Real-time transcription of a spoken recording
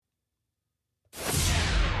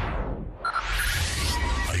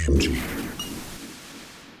IMG.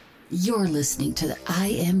 You're listening to the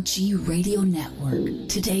IMG Radio Network.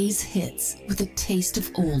 Today's hits with a taste of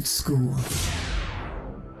old school.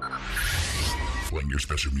 Playing your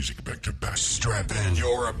special music back to back. Strap in.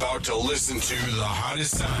 You're about to listen to the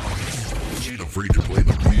hottest sound. Ain't afraid to play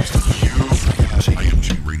the music.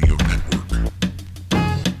 IMG Radio Network.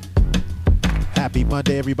 Happy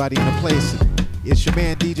Monday, everybody in the place. It's your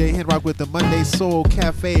man DJ Henrock with the Monday Soul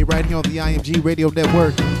Cafe right here on the IMG Radio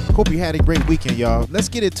Network. Hope you had a great weekend, y'all. Let's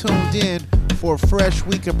get it tuned in for a fresh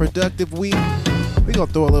week, a productive week. We're going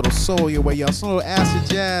to throw a little soul your way, y'all. Some little acid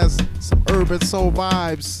jazz, some urban soul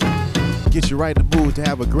vibes. Get you right in the mood to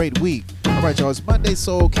have a great week. All right, y'all. It's Monday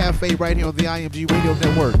Soul Cafe right here on the IMG Radio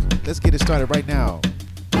Network. Let's get it started right now.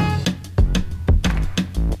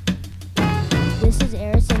 This is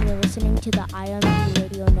Ayers, and you're listening to the IMG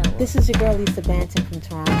Radio Network. This is your girl Lisa Banton from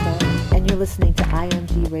Toronto, and you're listening to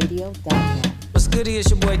IMGRadio.net. What's good? It's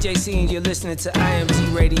your boy JC, and you're listening to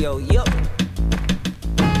IMG Radio. Yup.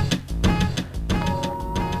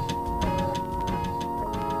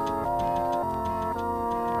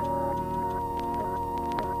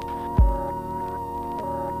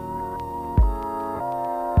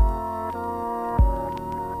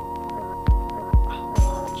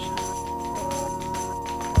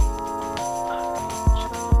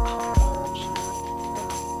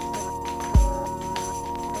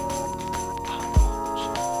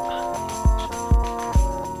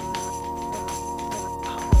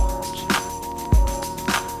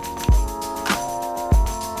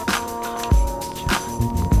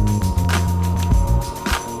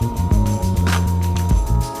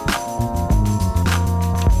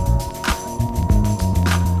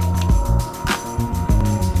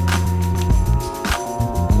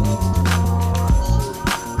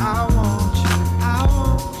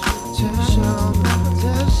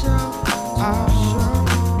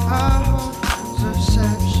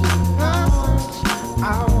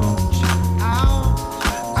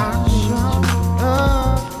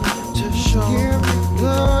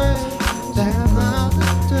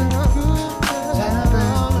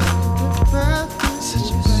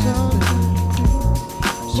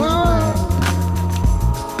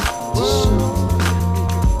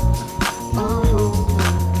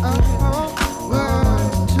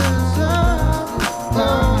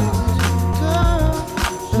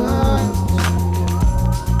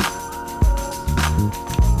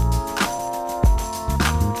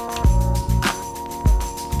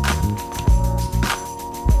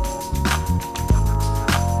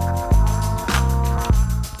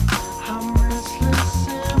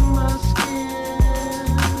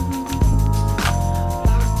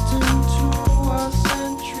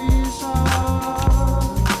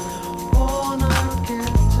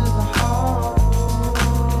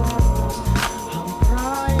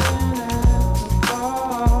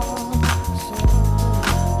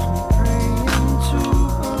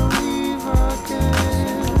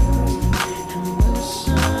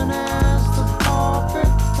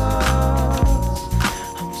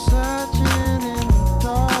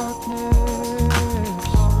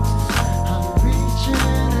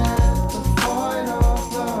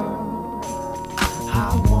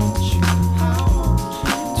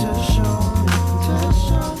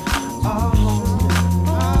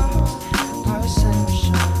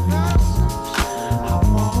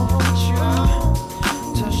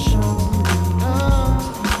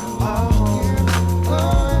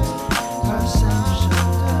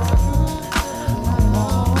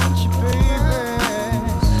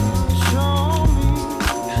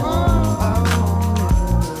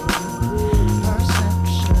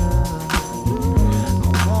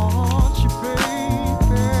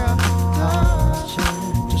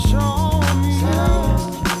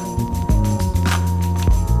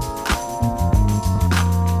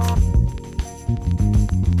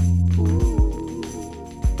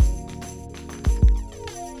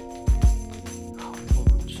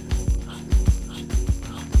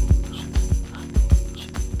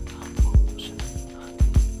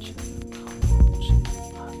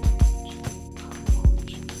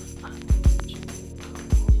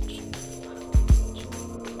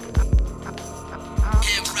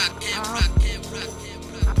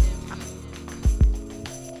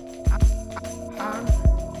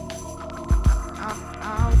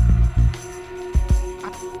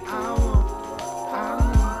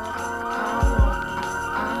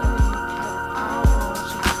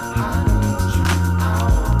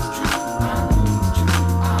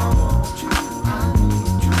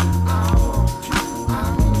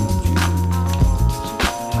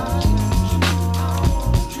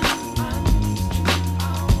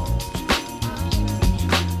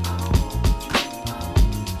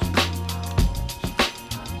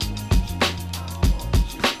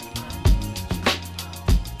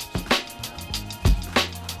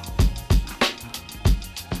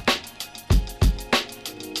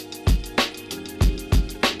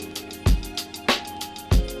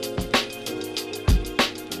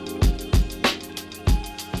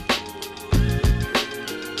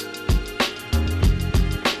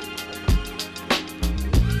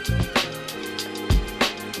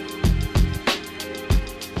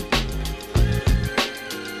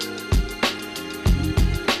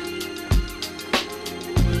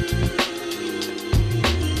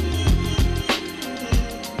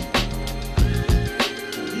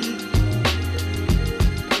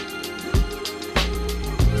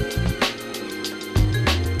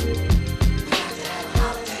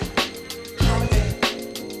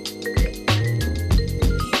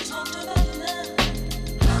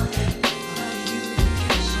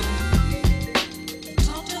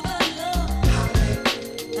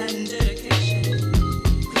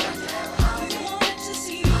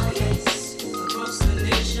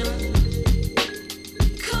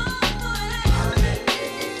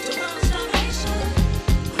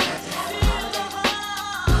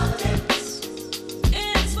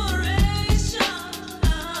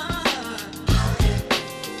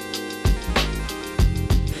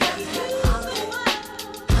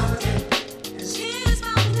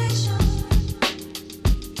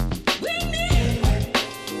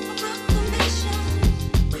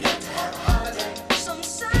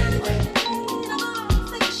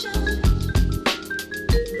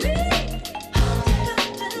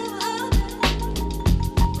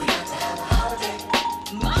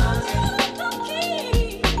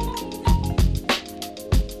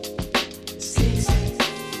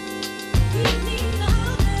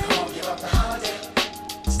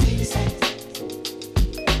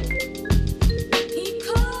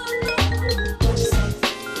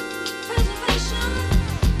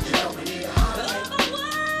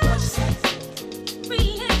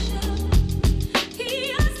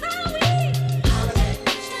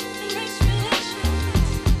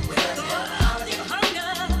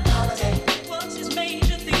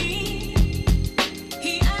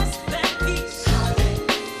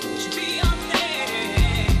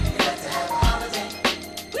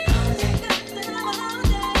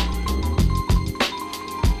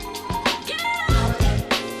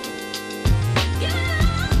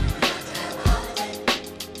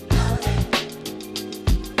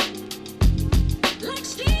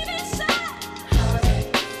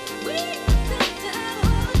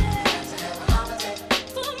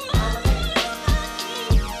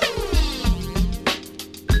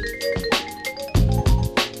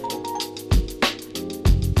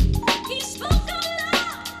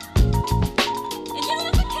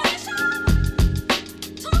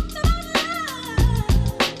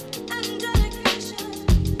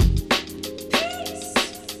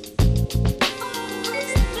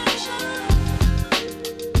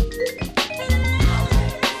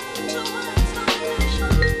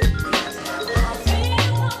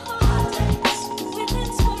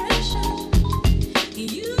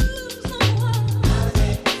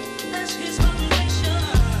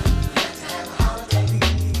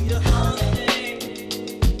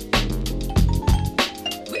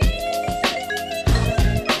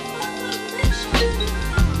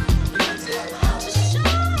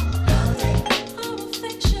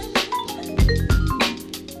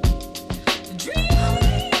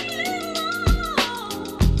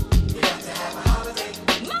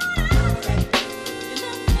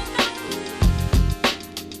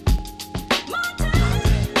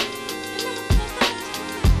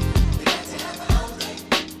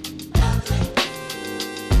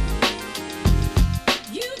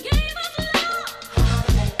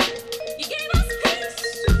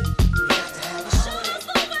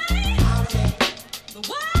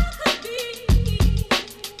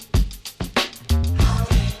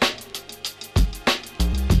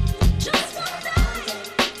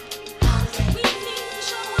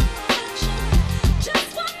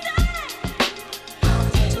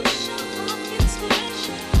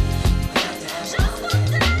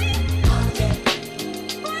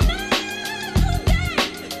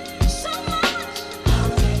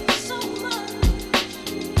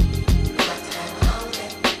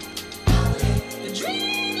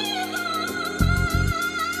 Dream on.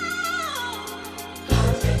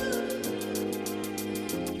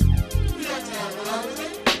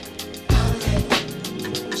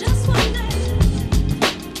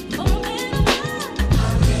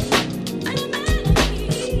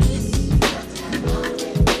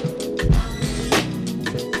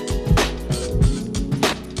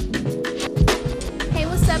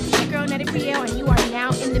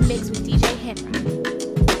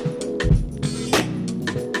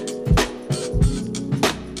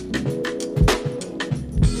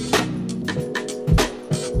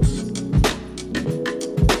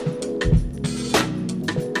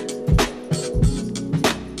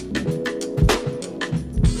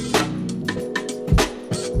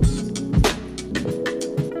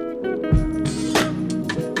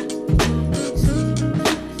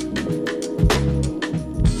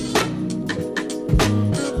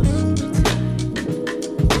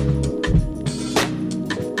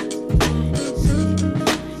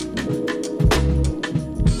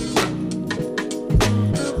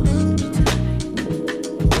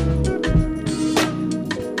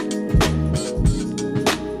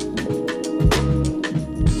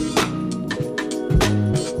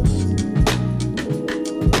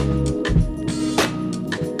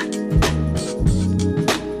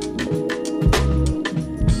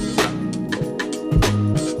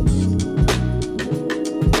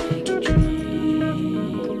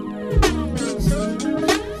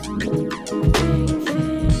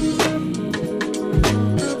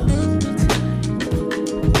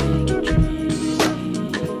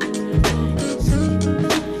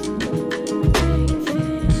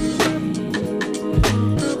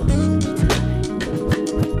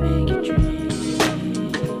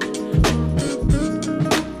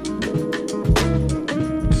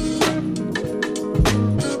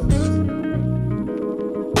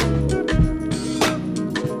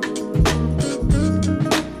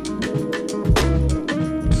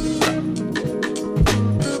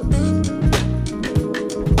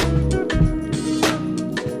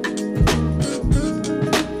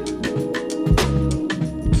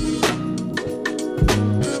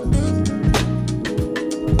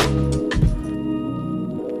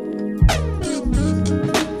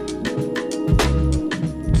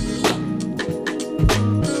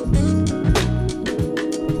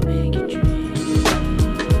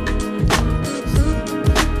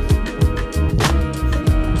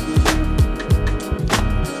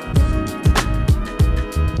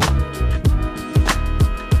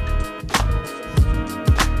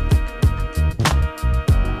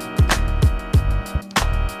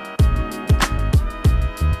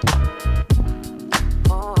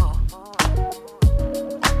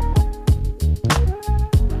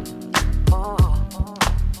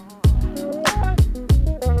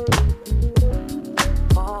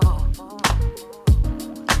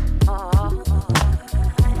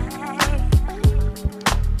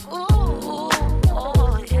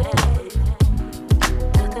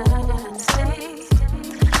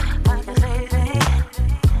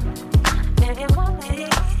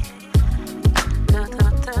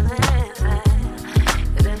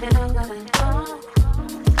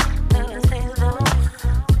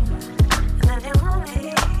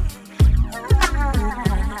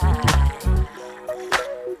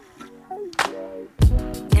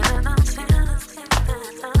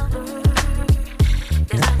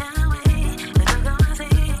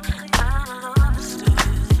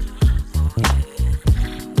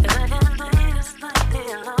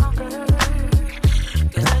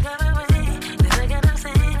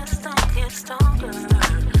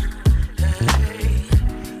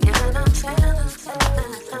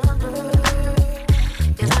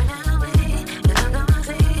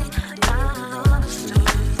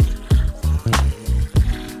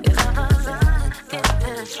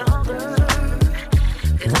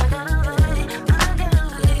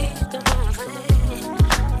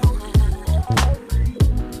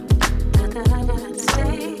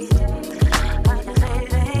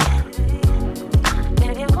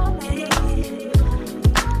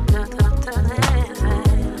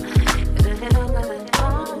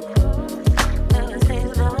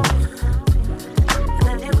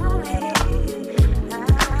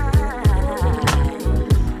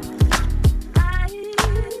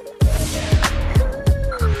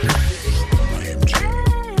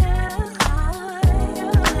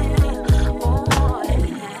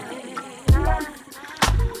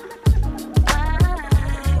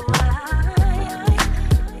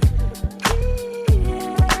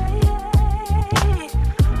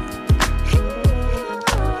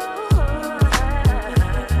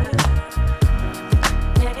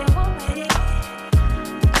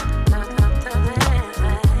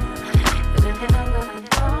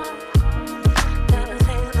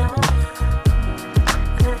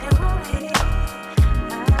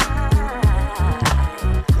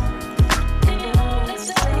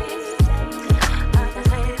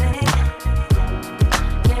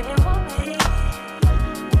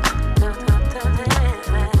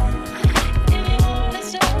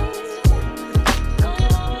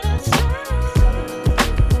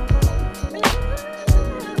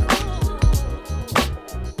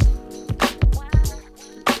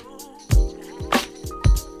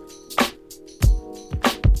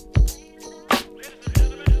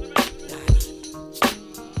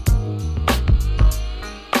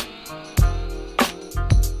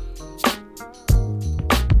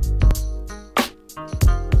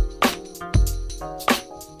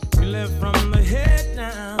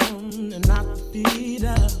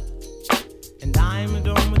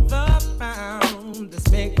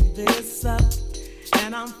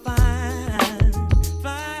 and I'm fine,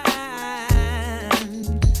 fine,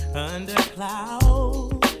 under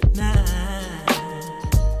cloud nine.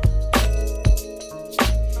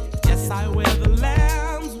 Yes, I wear the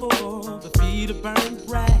lamb's wool, the feet of burnt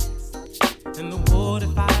brass, and the wood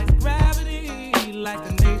defies gravity like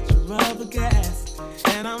the nature of a gas.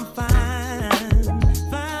 And I'm fine,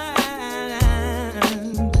 fine,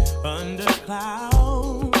 under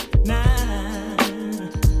cloud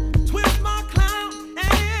nine. Twist my cloud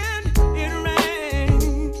and it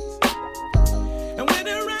rains, and when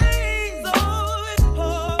it rains, oh, it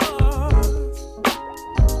pours.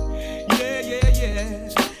 Yeah, yeah,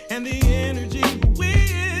 yeah, and the energy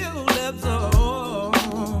will absorb.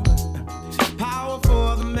 Power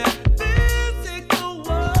for the metaphysical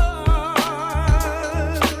world.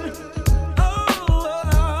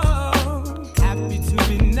 Oh, happy to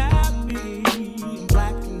be nappy,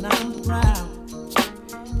 black and I'm proud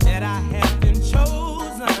that I have been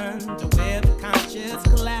chosen to wear the conscious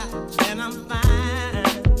cloud. And I'm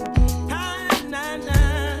fine, high, nine,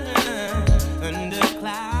 nine, under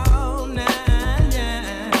cloud nine.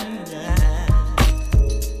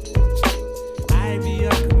 I be a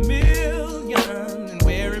chameleon and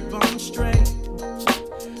wear it bone straight,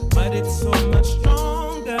 but it's so much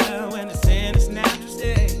stronger when it's in its natural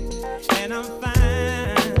state. And I'm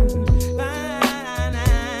fine, fine,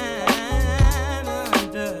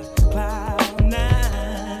 under cloud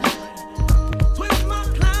nine. Twist my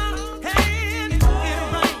cloud and it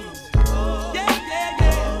rains. Yeah, yeah,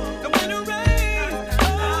 yeah. And when it rains,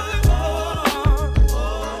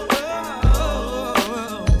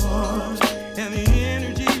 and the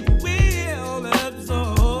energy will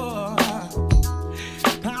absorb.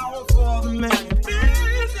 Power for the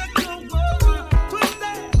metaphysical world. Twist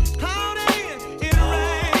that cloud and it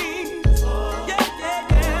rains. Yeah, yeah,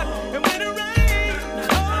 yeah. And when it rains,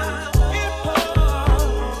 it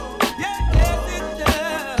pours. Yeah, yes, it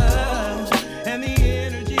does. And the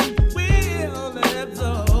energy will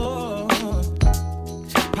absorb.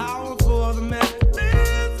 Power for the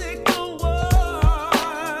metaphysical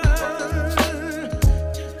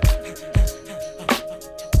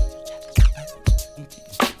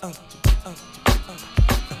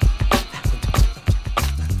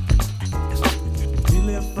We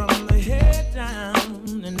live from the head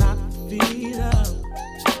down and not the feet up.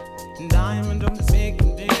 Diamond on the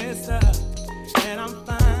making this up. And I'm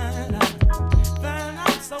fine,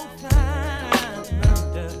 I'm so fine,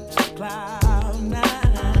 under cloud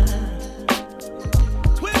nine.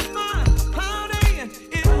 Twist my cloud and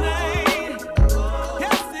it rains.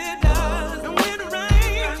 Yes, it does. And when it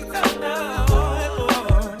rains,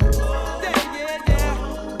 yeah, yeah, yeah.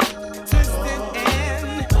 Twist it and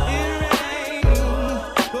it rains.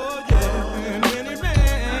 Oh, yeah. And when it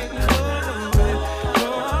rains, it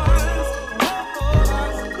pours.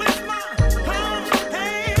 Twist my cloud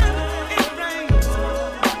and it rains.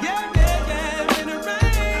 Yeah, yeah, yeah. When it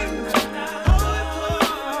rains,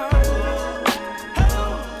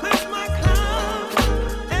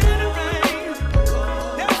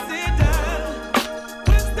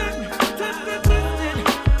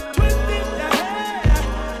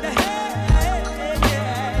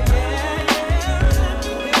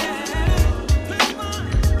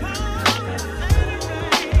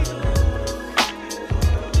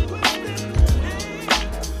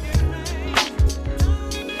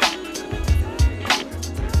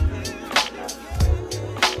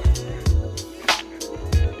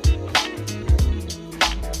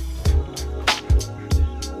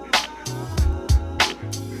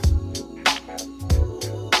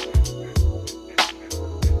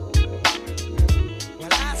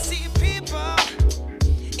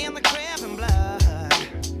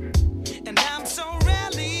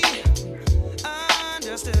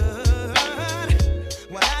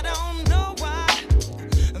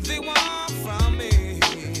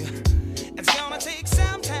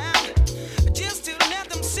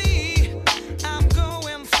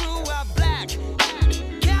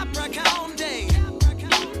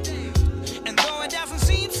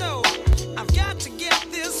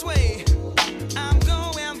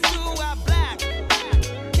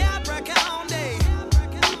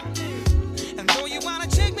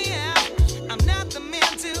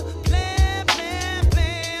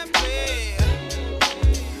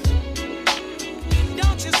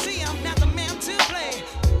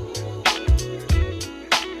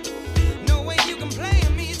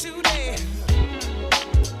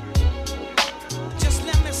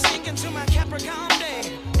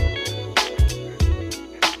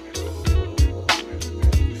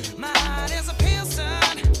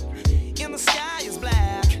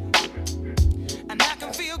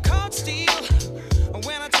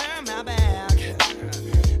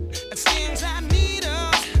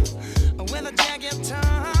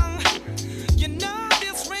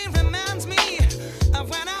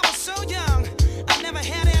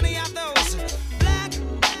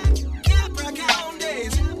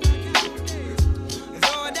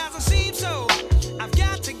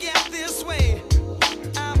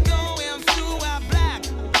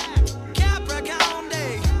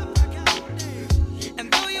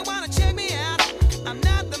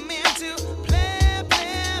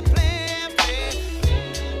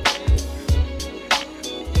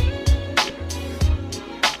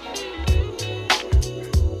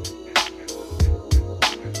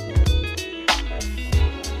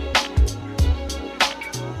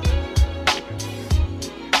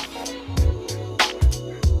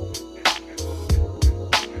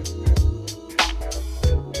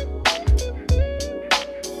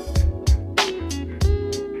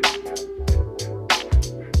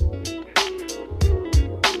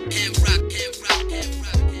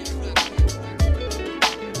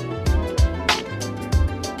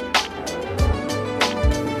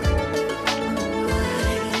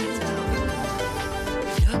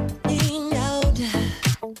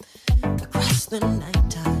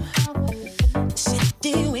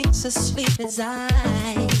 as I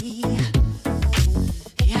hear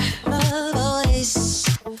her voice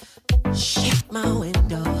shake my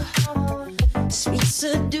window, sweet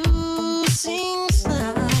seducing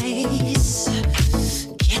sighs,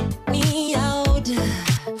 get me out to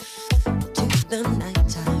the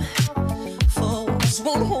nighttime, for walls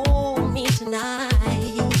won't hold me tonight.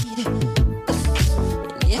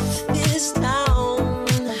 And if this town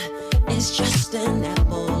is just an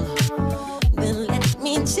apple, then let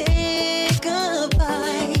me take a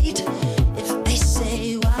bite. If they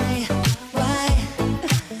say why,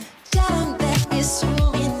 tell them that it's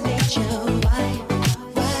human nature. Why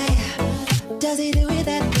does he do it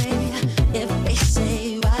that way? If they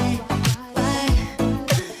say why,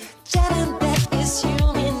 tell them that it's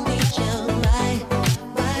human nature.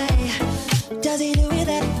 Why does he do it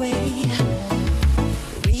that way?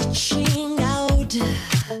 Reaching out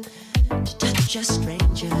to touch a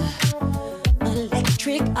stranger,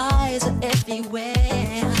 electric eyes are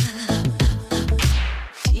everywhere.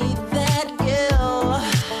 See that girl,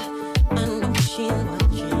 I know she's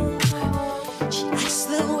watching. She likes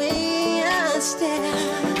the way I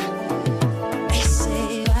stare. They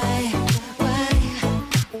say why,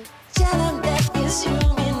 tell them that it's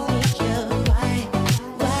human nature. Why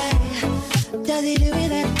does he do it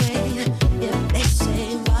that way? If they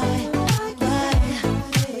say why,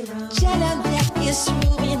 tell them that it's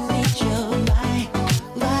human nature. Why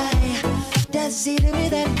does he do it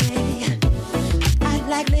that way? I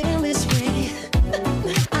like living this way.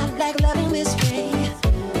 I like loving this way.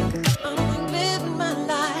 I'm living my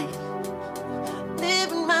life,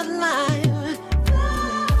 living my life.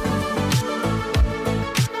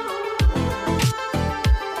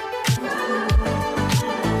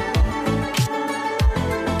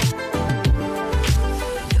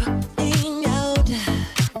 Looking out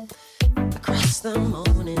across the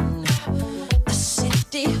morning, the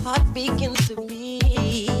city heart begins to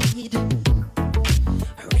beat.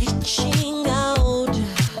 Reaching out,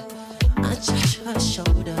 I touch her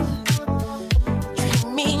shoulder,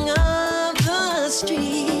 dreaming of the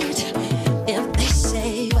street. If they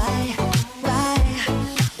say why,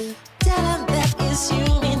 tell them that it's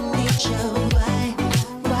human nature.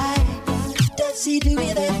 Why does he do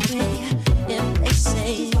it that way? If they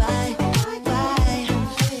say why,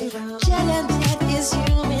 tell them that it's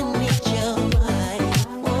human nature.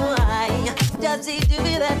 Why does he do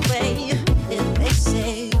it that way? If they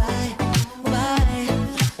say why,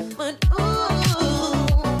 but ooh,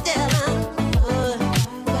 tell them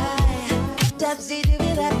why does he do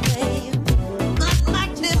it that way? Not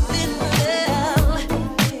like living well.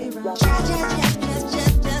 Why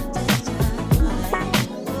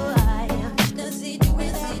does he do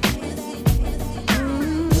it that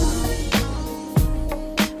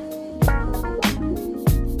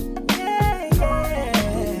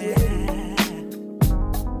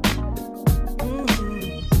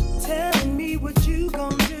Telling me what you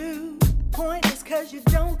gon' do. Pointless cause you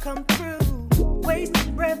don't come through.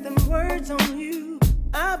 Wasted breath and words on you.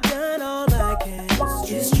 I've done all I can.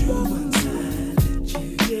 It's true once I let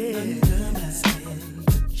you under my skin,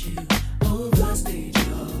 but you overstayed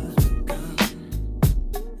your welcome.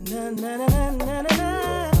 Na na na na na na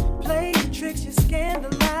na. Play your tricks, you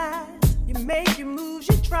scandalize. You make your moves,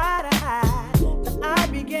 you try to hide. But I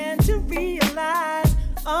began to realize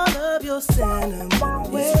all of your sentiment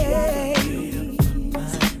ways.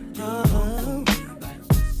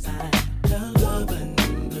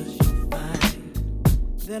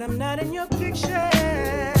 That I'm not in your picture.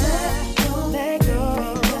 Let go. Let it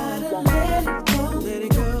go. Let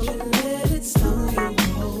it go. Let it slow you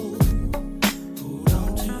roll. Hold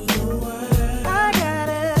on to the word. I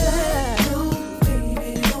gotta let go,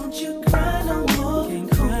 baby. Don't you cry no more.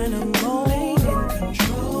 Can't cry no more. Ain't in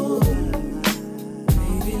control.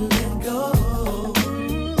 Baby, let go.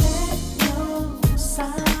 Let go.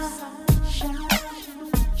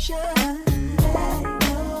 Shine.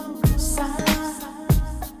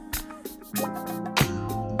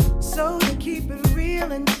 So to keep it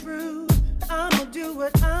real and true, I'ma do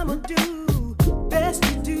what I'ma do. Best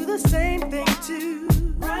to do the same thing too.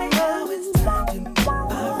 Right now it's time to move.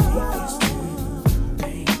 I refuse to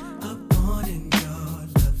remain upon in your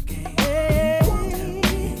love game. Hey.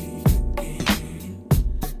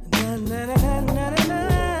 Na na na na na na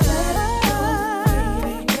na.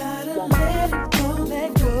 Baby, gotta let it go,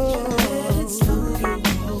 let go. Let it slow you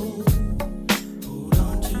roll. Hold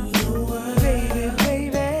on to the word,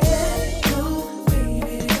 baby.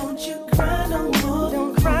 Don't cry no more.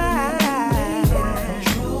 Don't cry.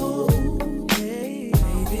 Control.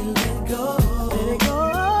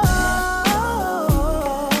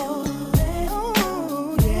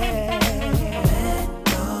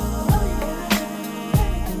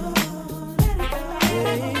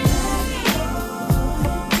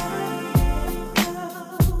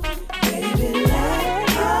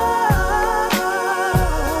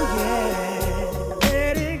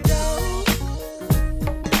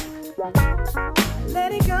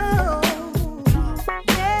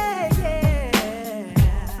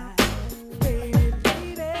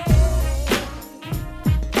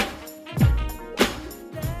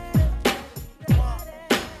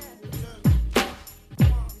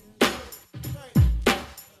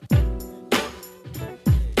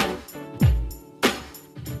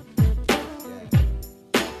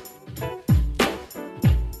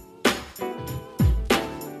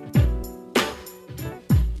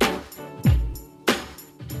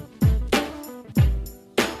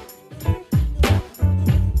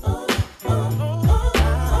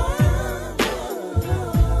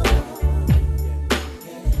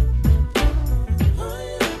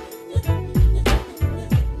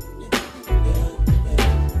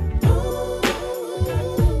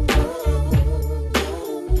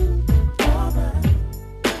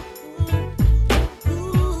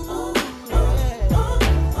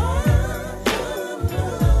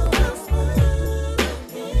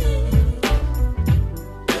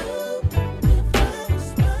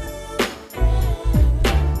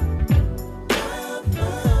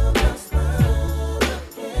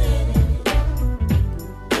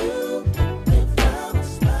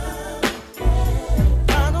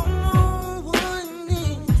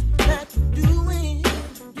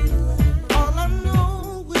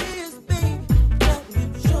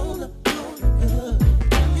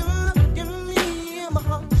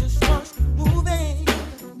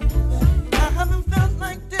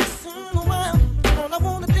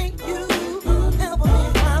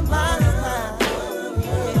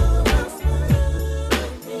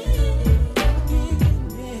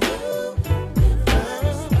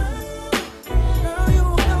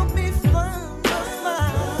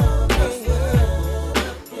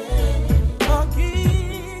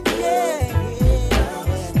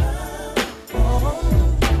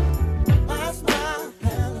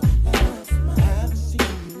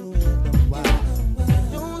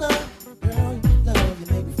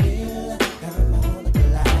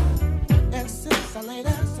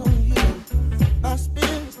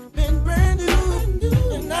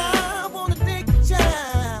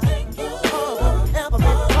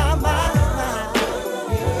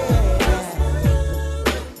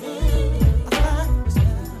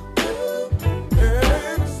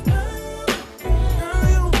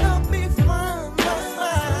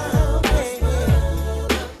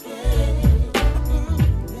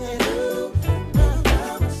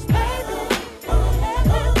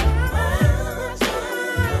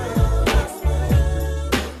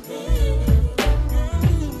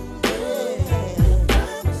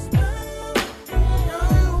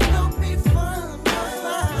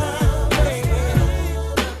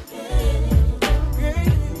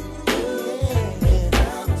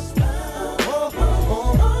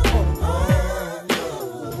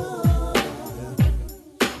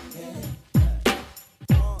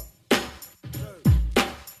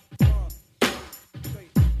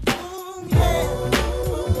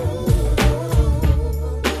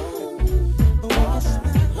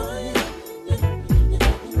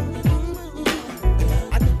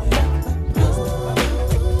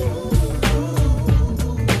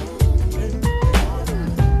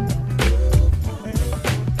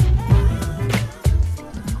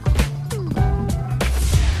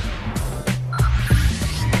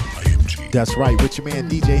 That's right, with your man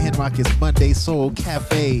DJ Henrock. It's Monday Soul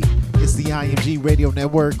Cafe. It's the IMG Radio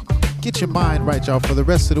Network. Get your mind right, y'all, for the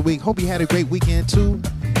rest of the week. Hope you had a great weekend, too.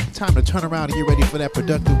 Time to turn around and get ready for that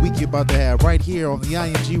productive week you're about to have right here on the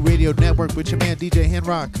IMG Radio Network with your man DJ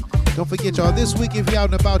Henrock. Don't forget, y'all, this week, if you're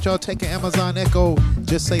out and about, y'all, take an Amazon Echo.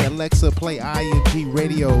 Just say, Alexa, play IMG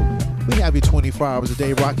Radio. We have you 24 hours a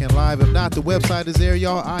day rocking live. If not, the website is there,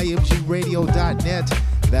 y'all, imgradio.net.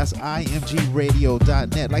 That's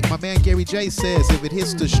imgradio.net. Like my man Gary J says, if it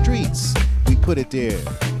hits the streets, we put it there.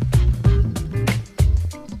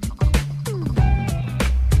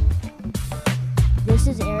 This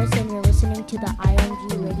is Ayers, and you're listening to the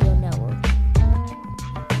IMG Radio Network.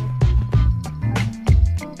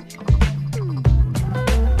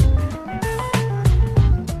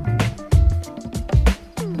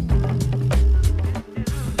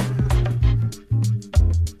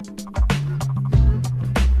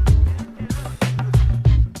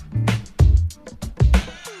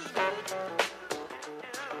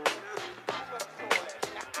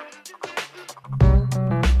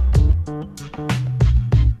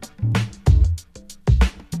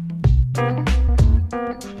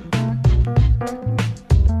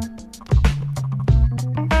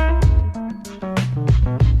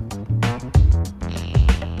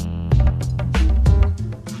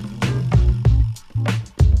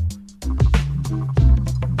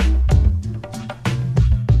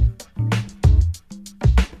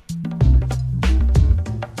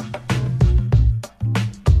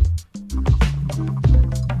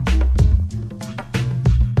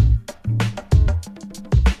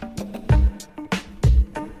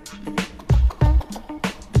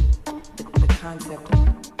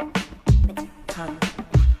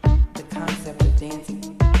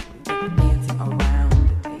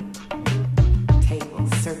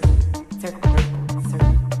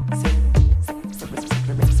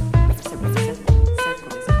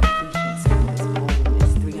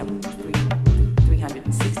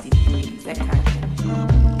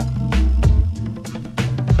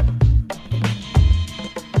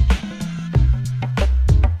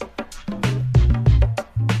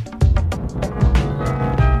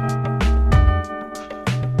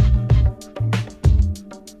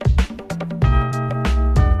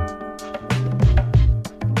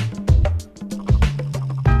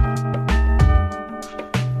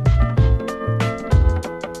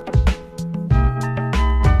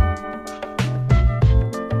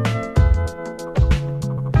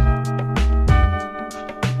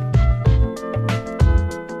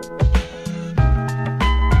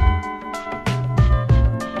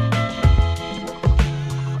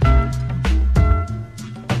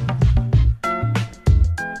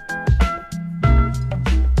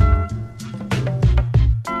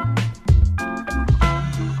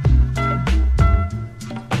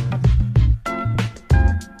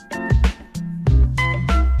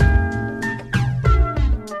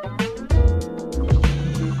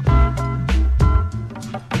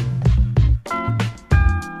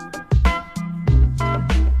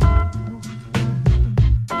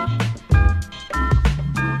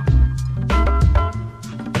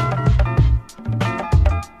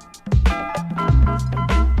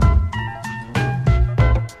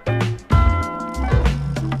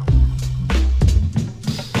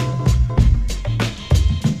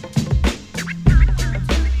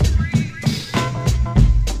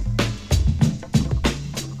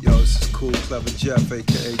 Jeff,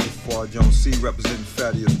 aka Jafar Jones C, representing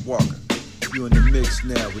Thaddeus Walker. You in the mix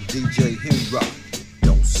now with DJ Henrock.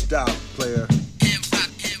 Don't stop, player.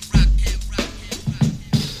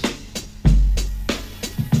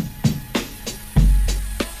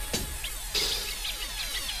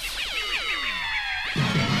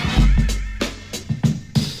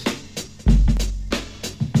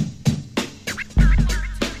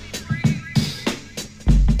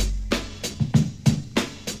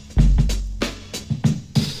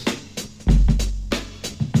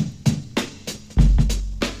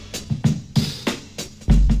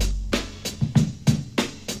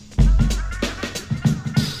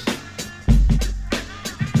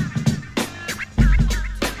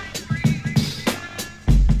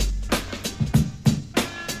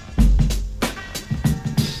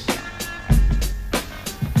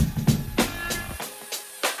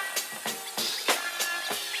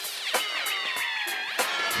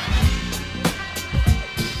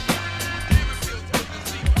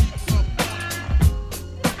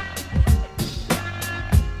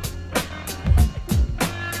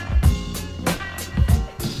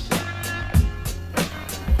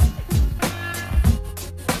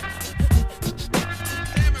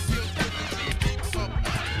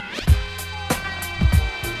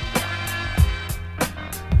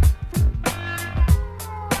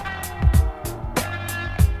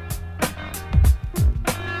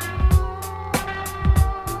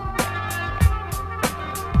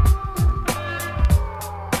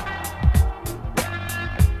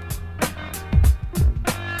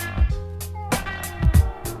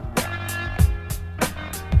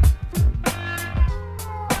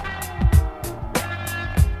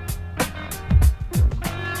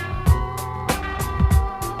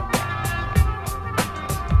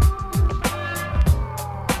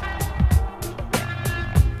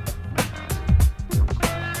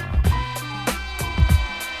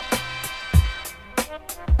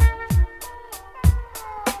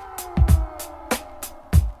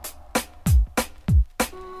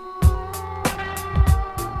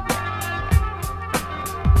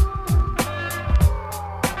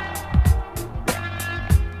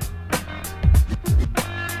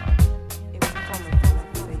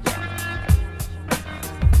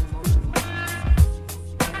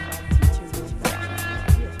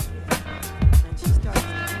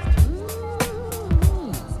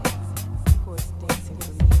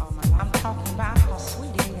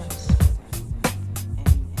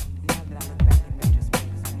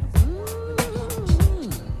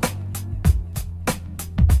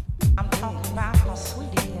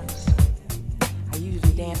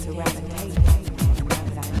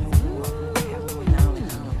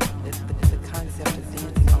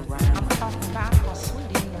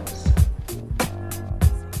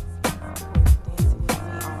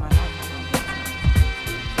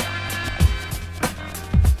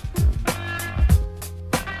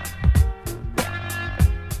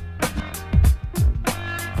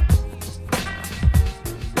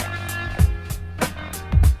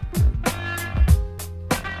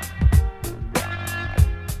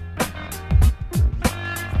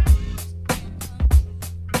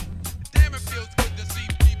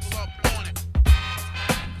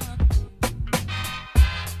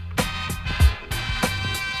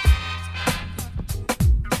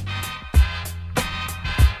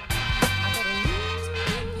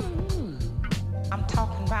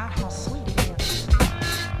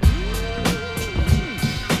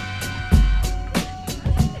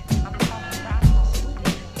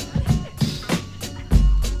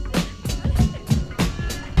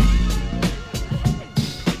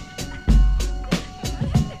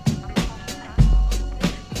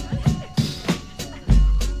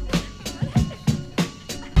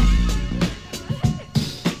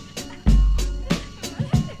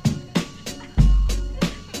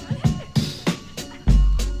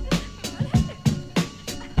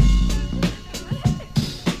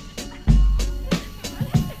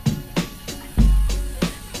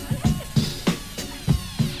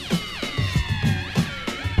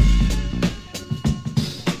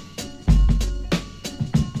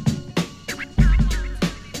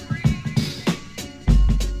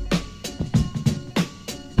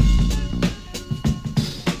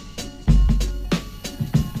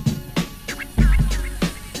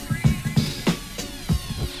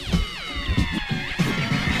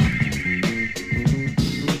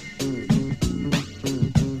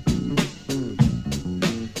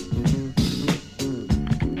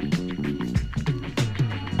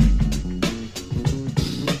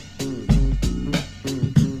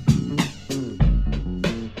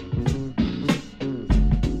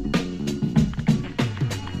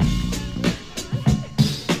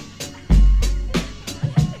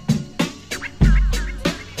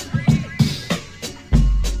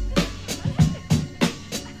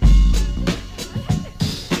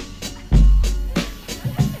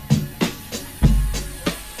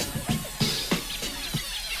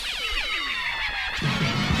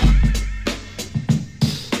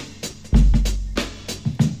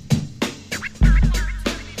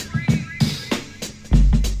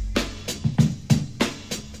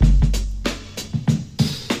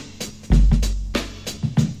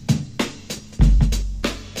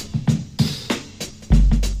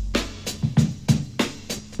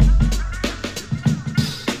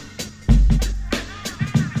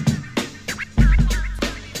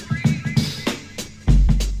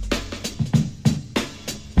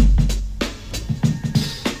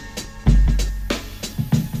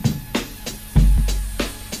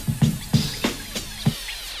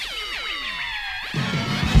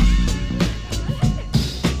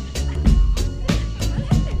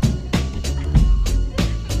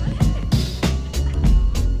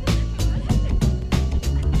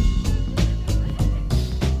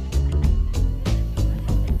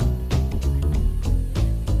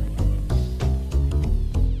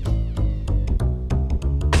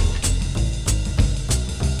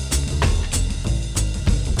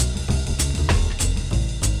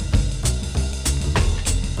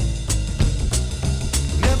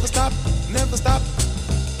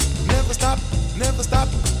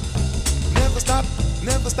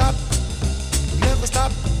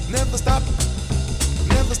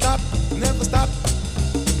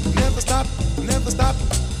 stop,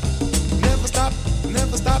 never stop,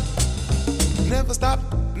 never stop, never stop,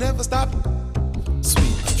 never stop.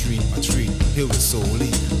 Sweet, I dream, hear it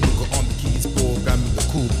solely. Look on the keys, boy, got me the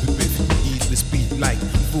cool biff. Easily speed like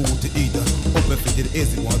food to eat. Open for the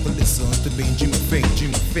easy one, but listen to me. Dream a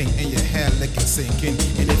thing, and your head like it's sinking.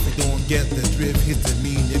 And if you don't get the drift, hit the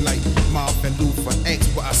mean. You like Muff and Luther X,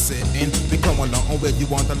 what I said in. Become along where you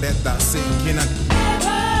want to let that sink in. And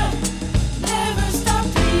Never stop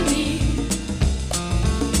dreaming.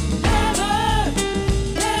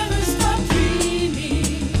 Never stop dreaming. Never stop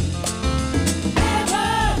dreaming.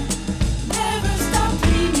 Never stop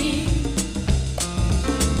dreaming.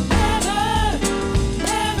 Never stop dreaming.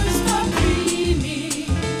 Never stop dreaming.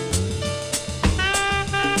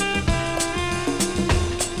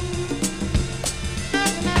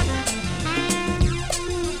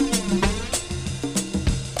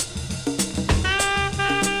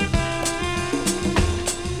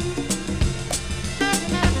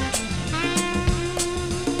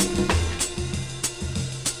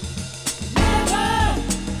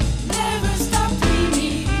 Never stop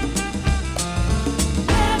dreaming.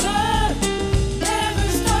 Never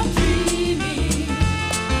stop dreaming. Never stop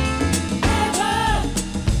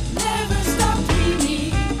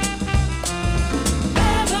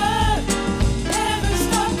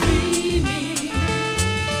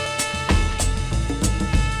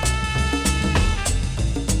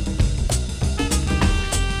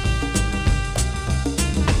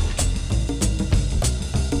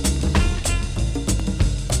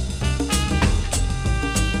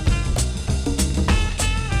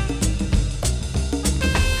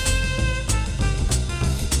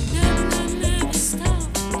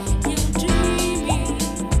your dreaming.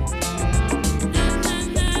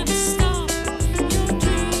 Never stop your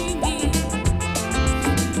dreaming. Never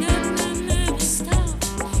stop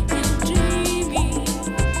your dreaming.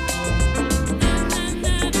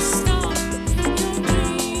 Never stop your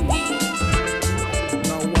dreaming.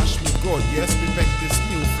 now watch me go, yes, we make this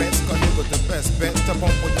new flex. Cause you got the best bet, top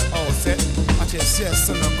on when you're all set. I just yes,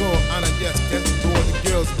 and I go, and I yes, yes, to all the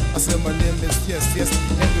girls. I say my name is yes,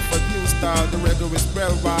 and for new style, the regular is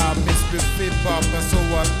well rhyme, mixed with hip hop, and so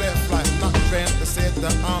I left like not trend to say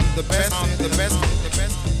that I'm the best, I'm the best, I'm the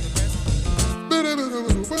best, I'm the best.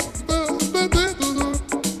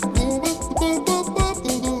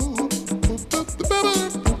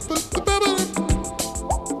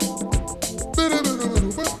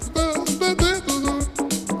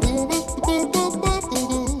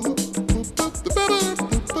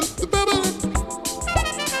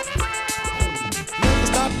 Never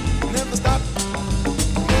stop, never stop,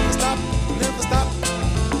 never stop, never stop,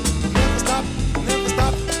 never stop, never stop, never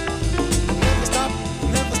stop,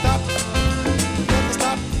 never stop, never stop, never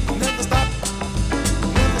stop, never stop,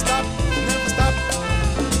 never stop,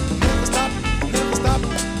 never stop, never stop,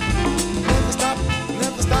 never stop,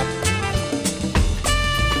 never stop.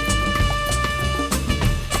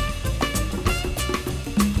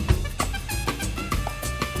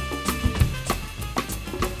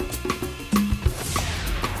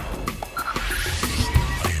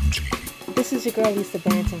 This is your girl Lisa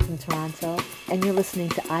Banton from Toronto, and you're listening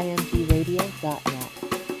to imgradio.net.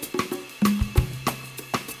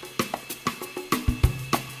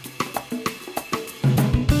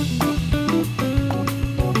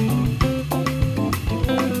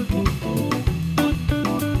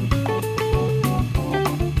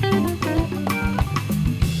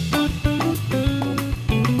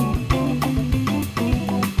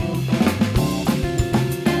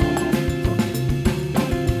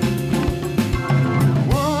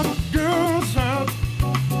 What goes up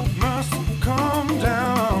must come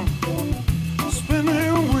down.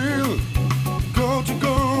 Spinning wheel, go to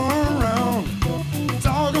go around.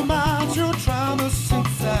 Talk about your troubles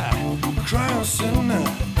inside, crying sinner.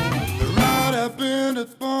 Right up in the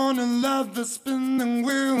morning, love the spinning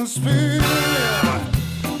wheel spin.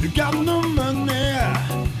 You got no money,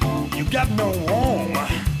 you got no home.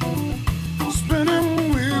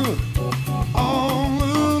 Spinning wheel all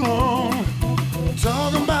alone.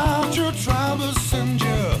 Talking about your troubles and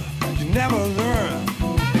you never learn.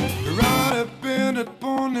 Right up in the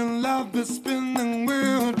morning, love the spinning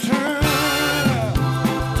wheel turn.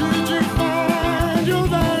 Did you find your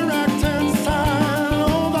direct inside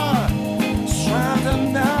over straight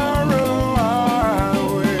and narrow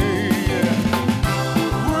highway?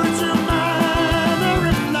 Would you mind a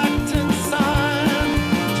reflect inside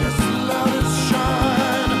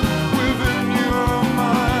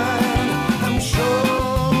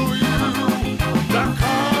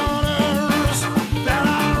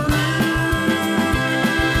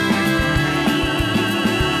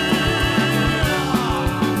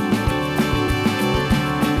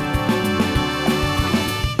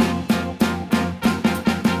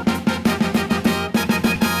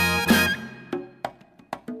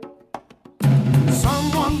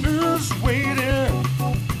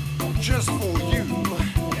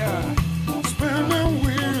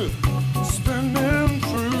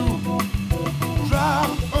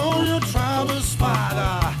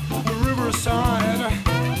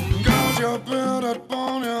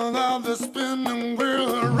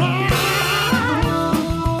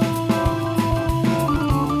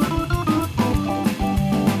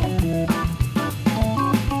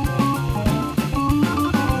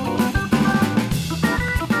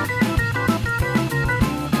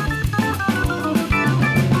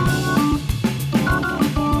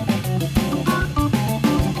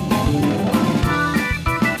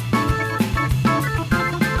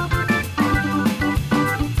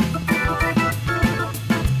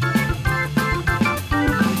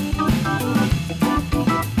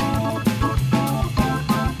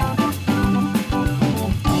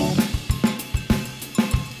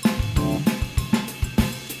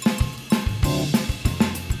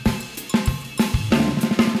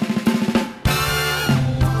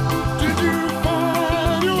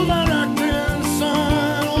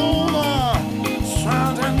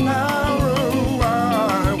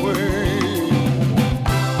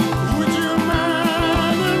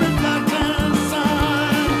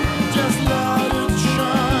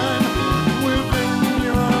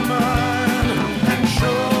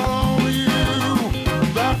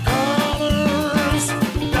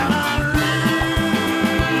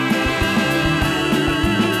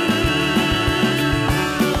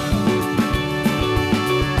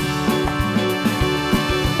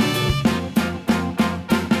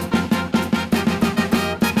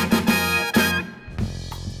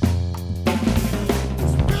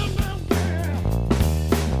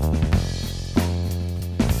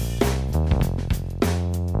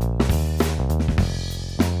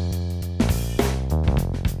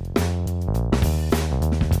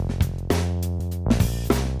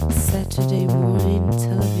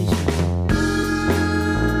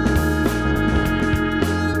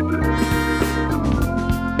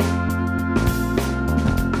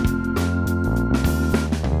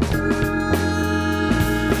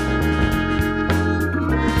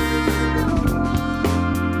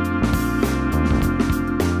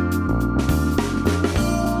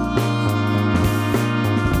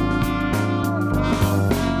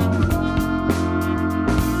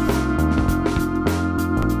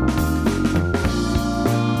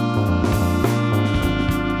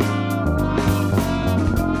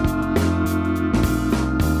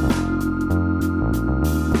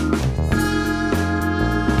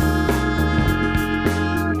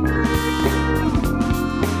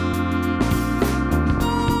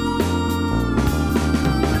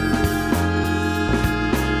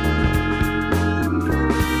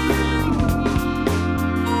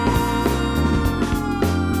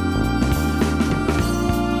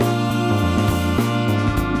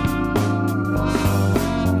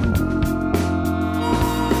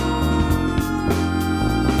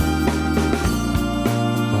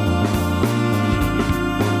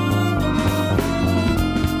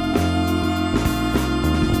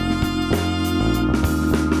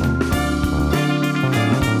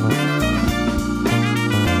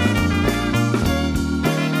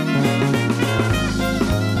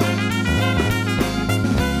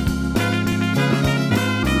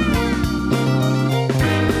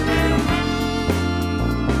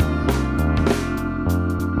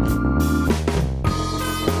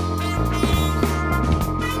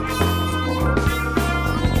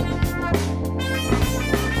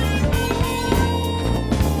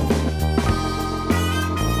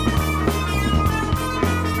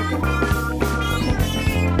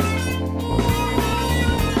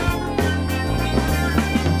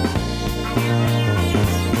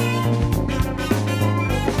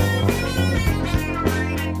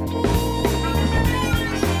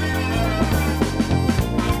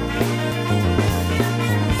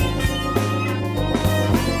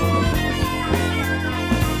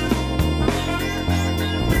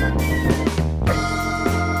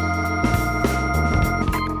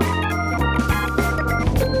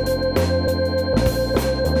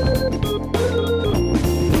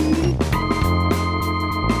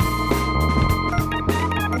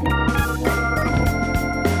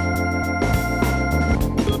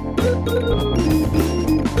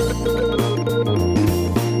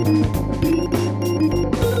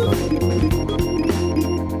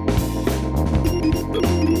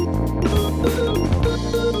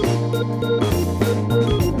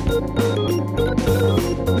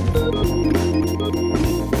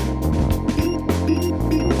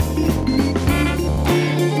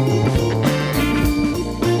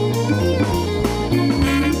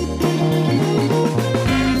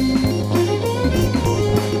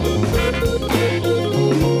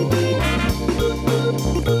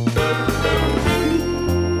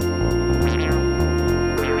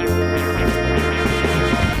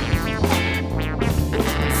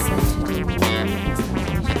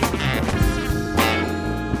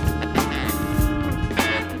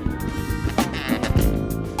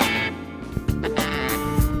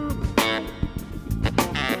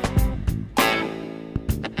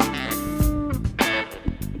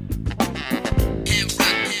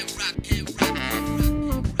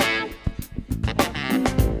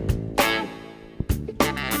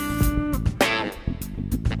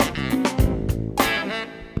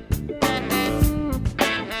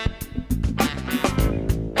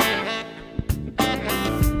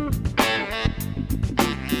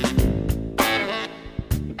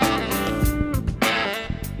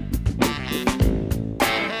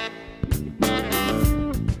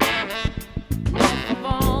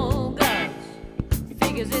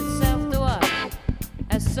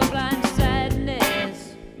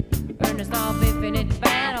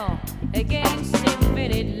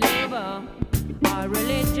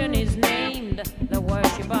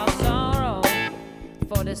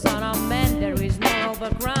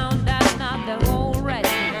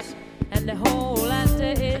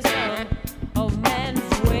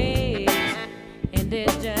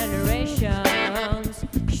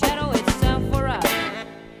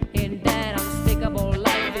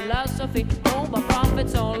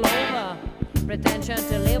Pretension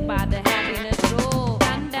to live by the happiness rule.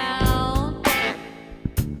 Gun down.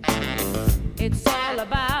 It's all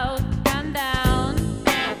about gun down.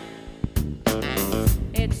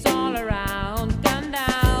 It's all around gun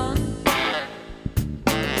down.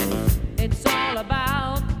 It's all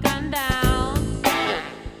about gun down.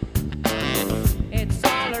 It's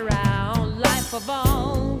all around. Life of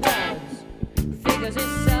all words figures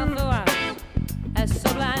itself to us as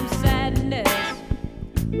sublime sadness.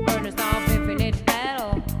 Earnest of infinite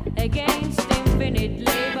battle against infinite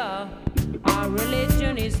labor. Our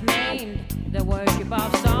religion is named the worship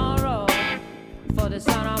of sorrow. For the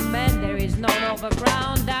Son of Man there is no over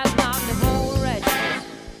ground that's not the whole wretched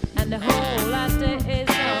and the whole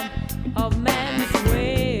atheism of man's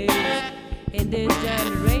ways in this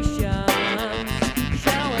generation.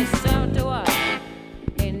 Shall itself to us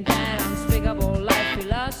in that unspeakable life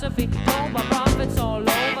philosophy told by prophets all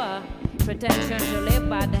over. Pretension to live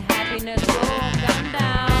by the happiness rule. Gun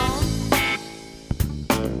down.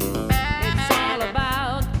 It's all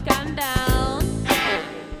about gun down.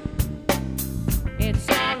 It's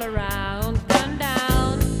all around gun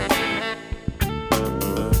down.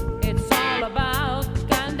 It's all about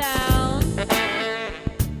gun down.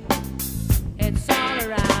 It's all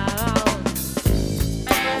around.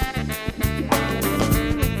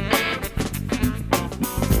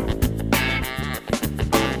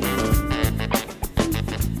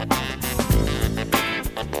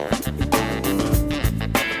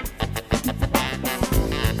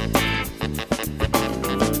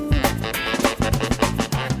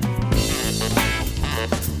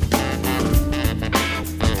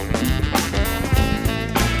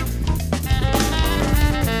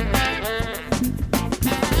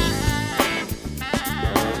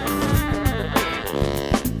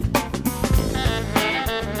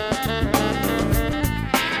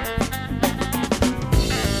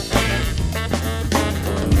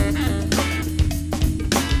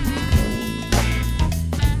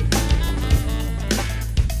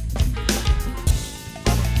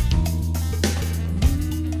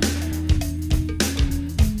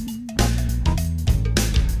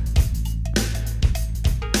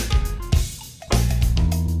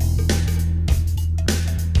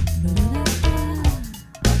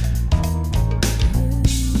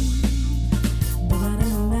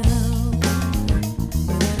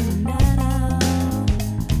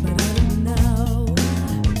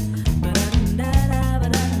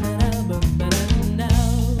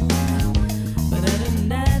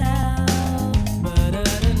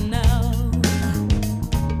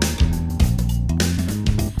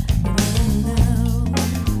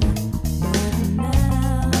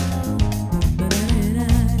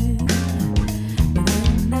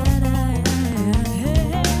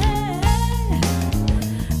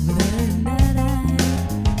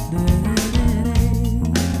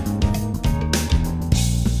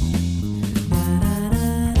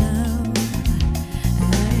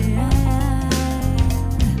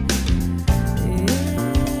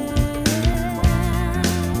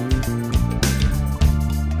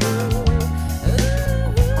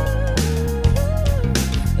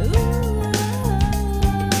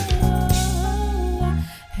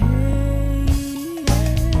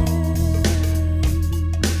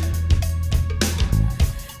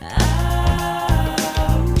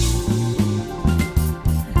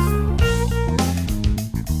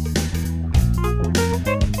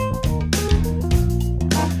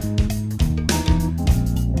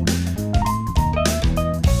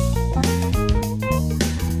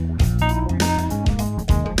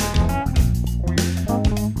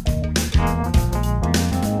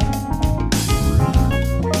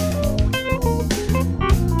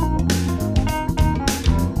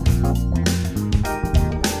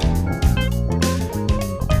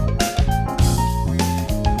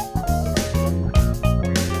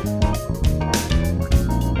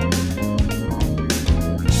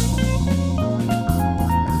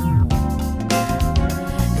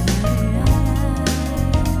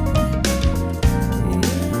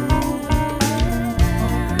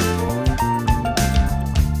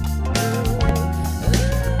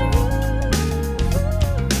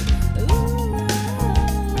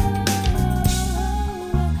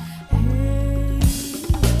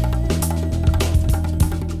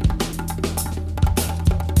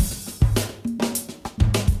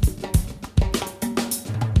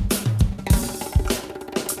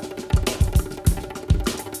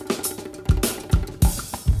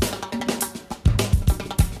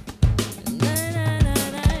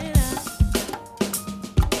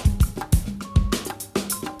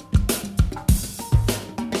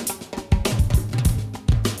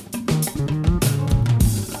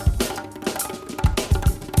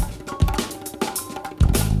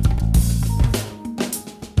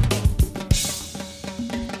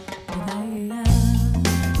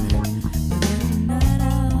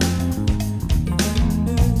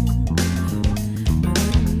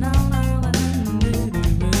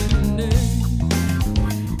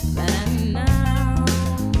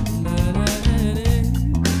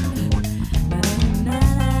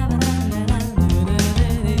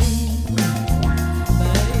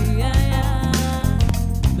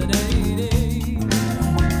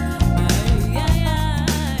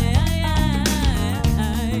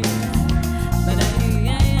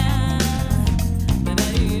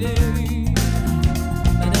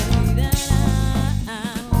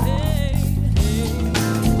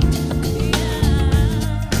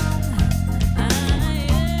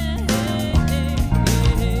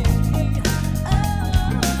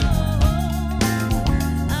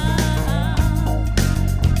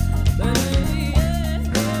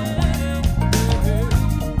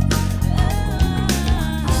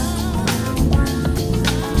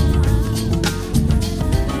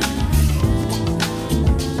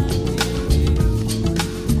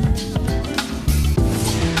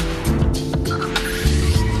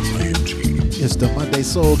 the Monday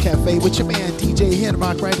Soul Cafe with your man DJ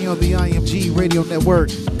Henrock right here on the IMG Radio Network.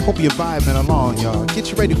 Hope you're vibing along, y'all. Get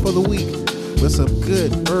you ready for the week with some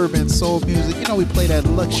good urban soul music. You know we play that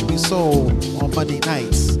luxury soul on Monday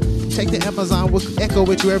nights. Take the Amazon Echo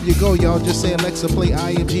with you wherever you go, y'all. Just say, Alexa, play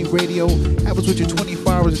IMG Radio. Happens with you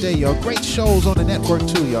 24 hours a day, y'all. Great shows on the network,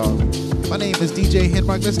 too, y'all. My name is DJ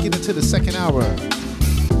Henrock. Let's get into the second hour.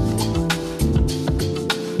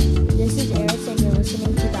 This is Ayers, and you're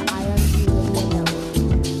listening to the IMG Radio Network.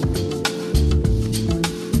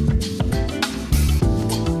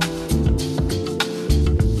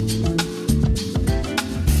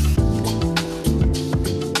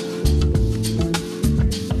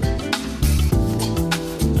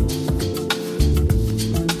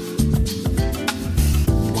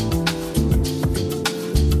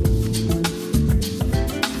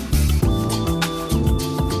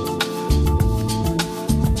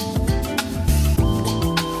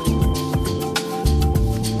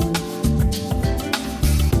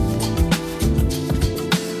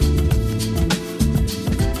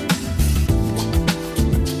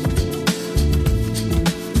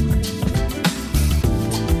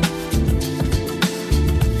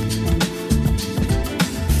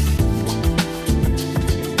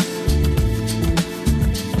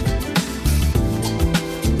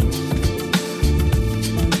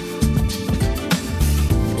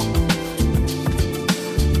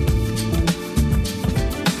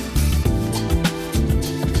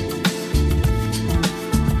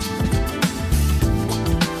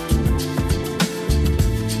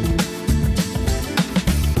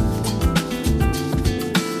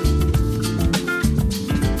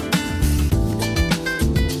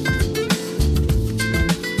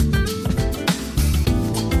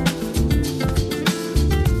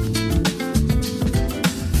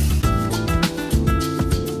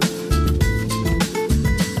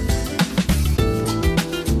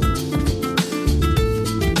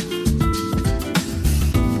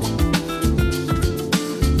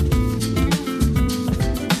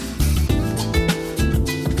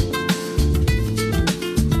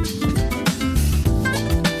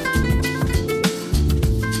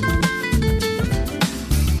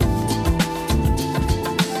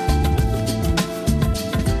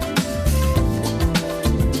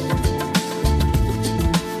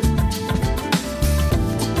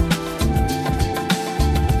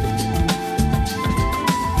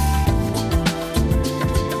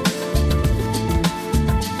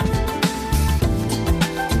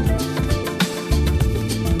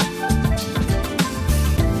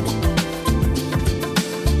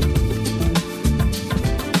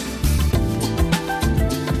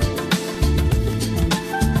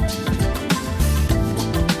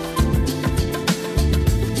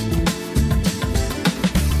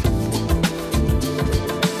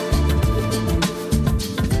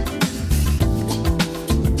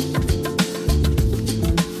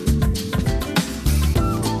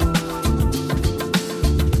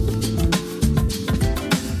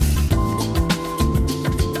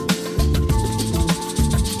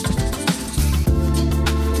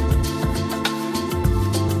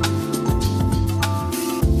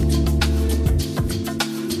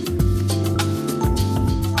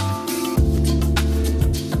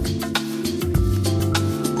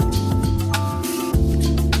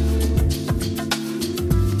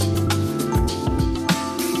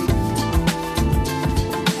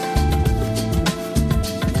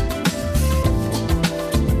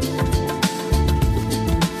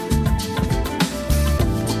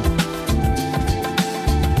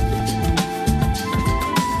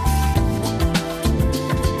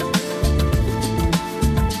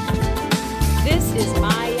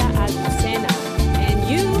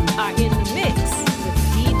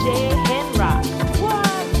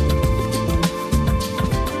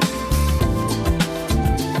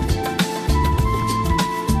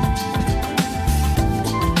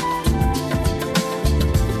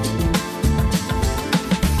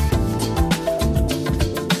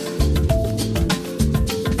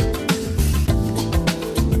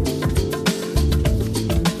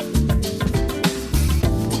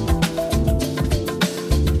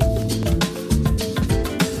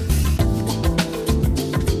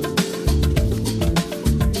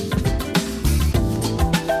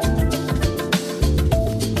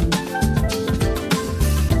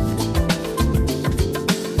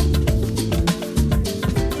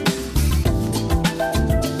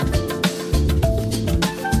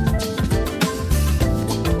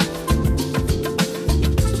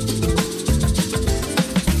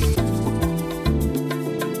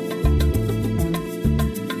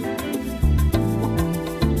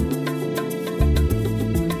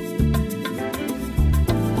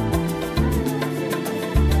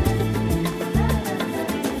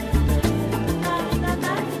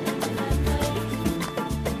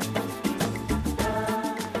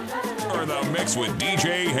 You're in the mix with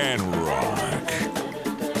DJ Henrock.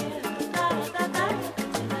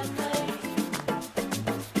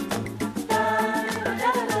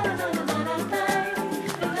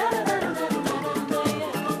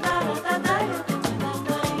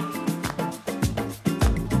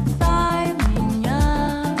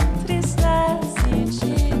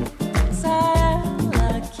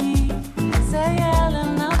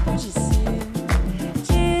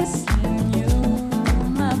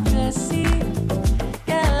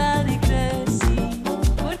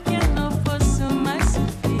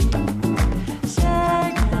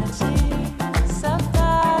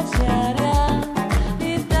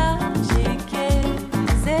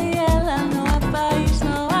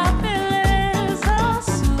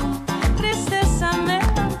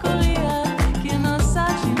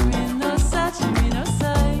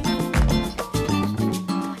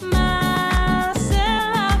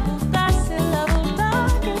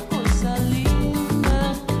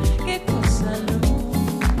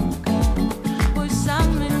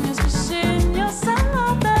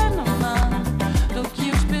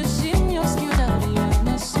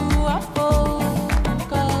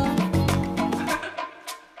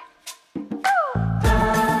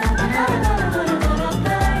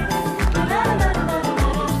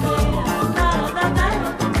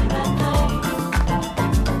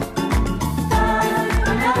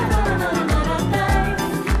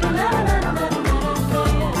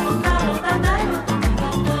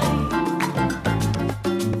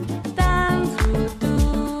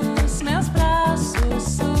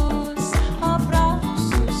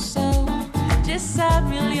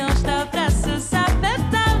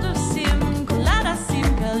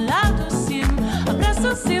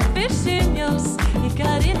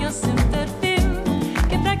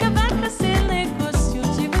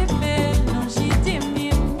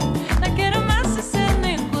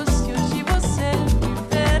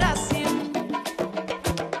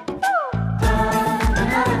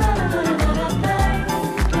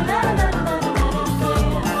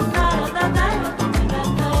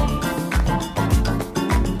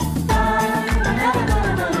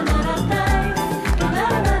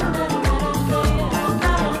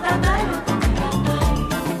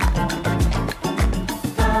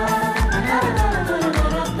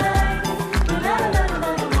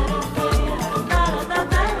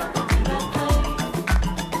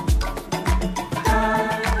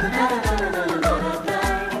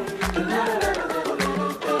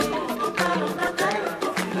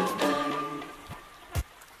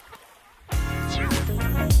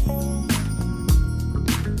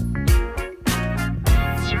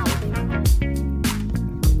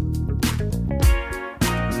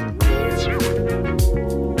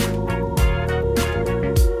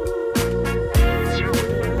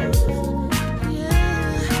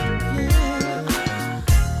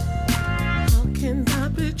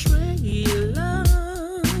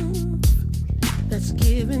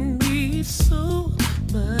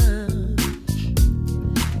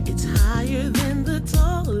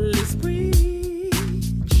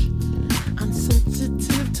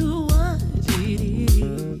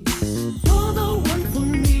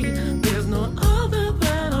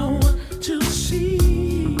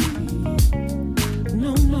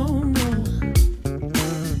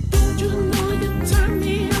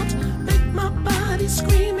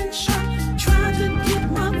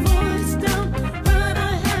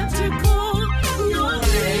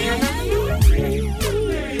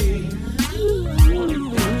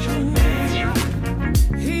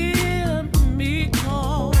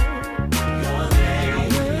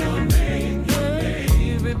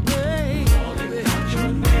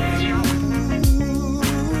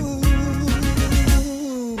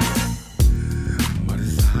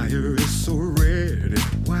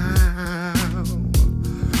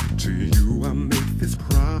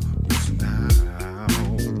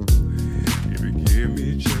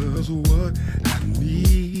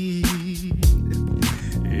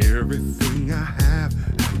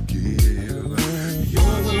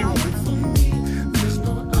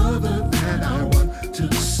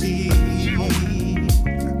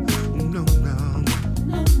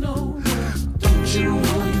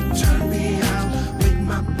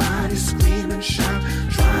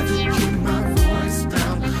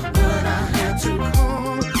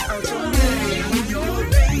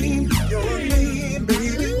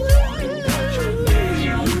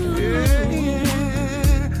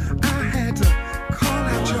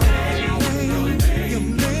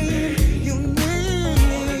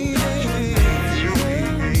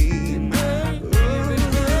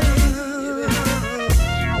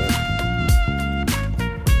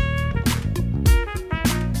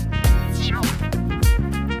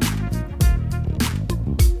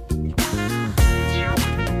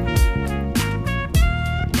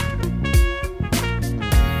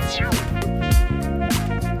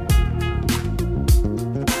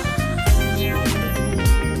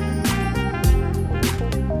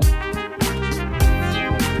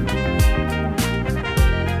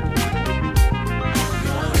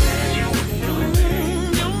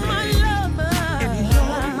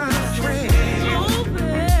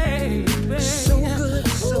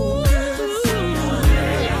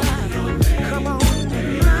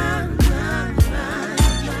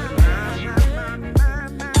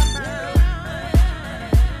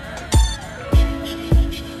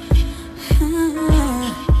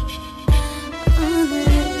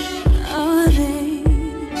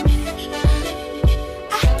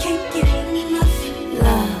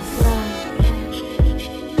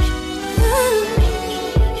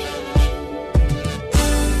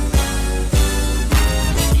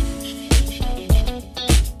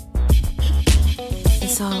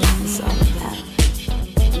 That's all we need. That's all we got.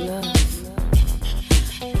 Love.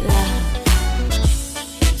 Love.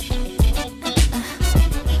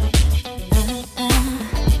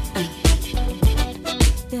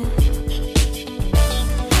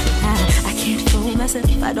 I can't fool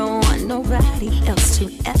myself. I don't want nobody else to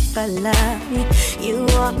ever love me. You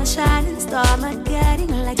are my shining star, my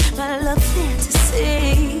guiding light, my love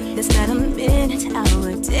fantasy. There's not a minute,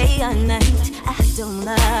 hour, day or night I don't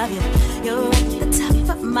love you. You're at the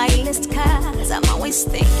top of my list, cause I'm always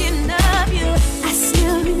thinking of you. I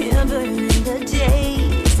still remember in the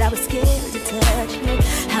days I was scared to touch you.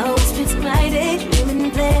 How I spent my day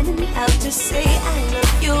dreaming, planning how to say I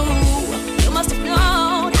love you. You must have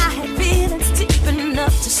known I had feelings deep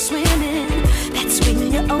enough to swim in. That's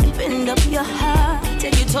when you opened up your heart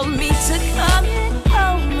and you told me to come in.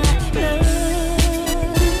 Oh my love.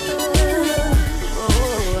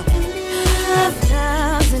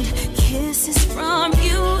 1,000 kisses from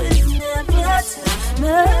you is never too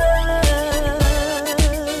much.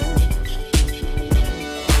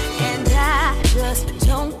 And I just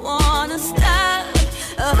don't wanna stop.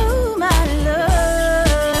 Oh my love.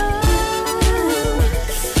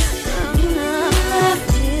 A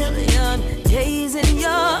million days in your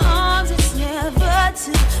arms is never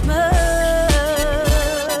too much.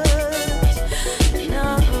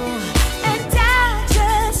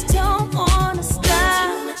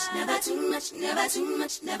 Never too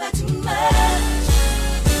much, never too much.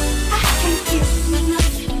 I can't get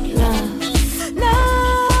enough love. No.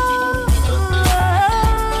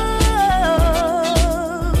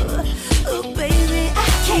 Oh, baby, I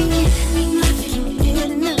can't get enough. Can't get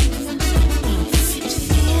enough. It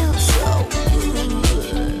feels so good.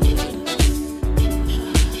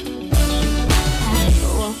 I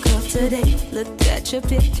woke up today, looked at your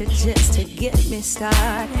picture just to get me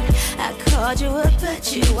started. I called you up,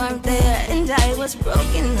 but you weren't there, and I was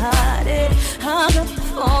broken hearted. Hung up the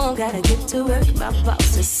phone, gotta get to work. My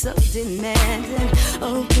boss is so demanding.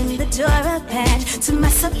 Opened the door up, and to my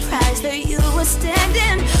surprise, there you were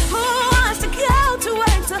standing. Who wants to go to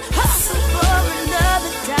work to hustle for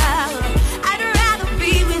another dollar? I'd rather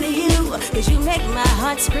be with you, cause you make my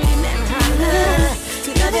heart scream and holler. To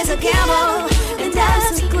love is a gamble, and I'm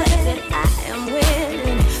so glad that I am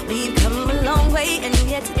winning. We've come a long way, and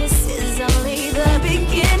yet this is only the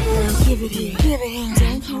beginning. Now give it here, give it here.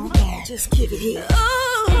 Don't hold back, just give it here.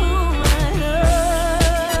 Oh, my love.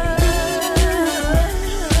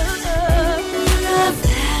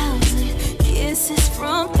 1,000 kisses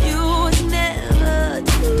from you is never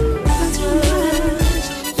too much.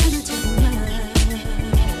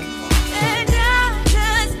 And I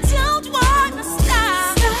just don't wanna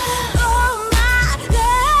stop. Oh, my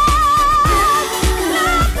love.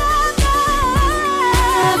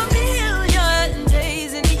 A million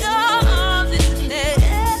days in your arms is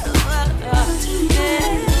never, never.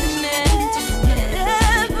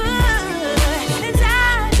 And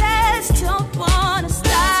I just don't wanna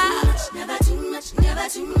stop. Never too much, never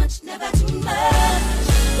too much, never too much.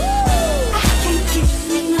 I can't get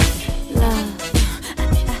enough love.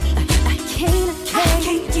 I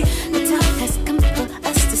can't get. The time has come for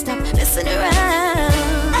us to stop messing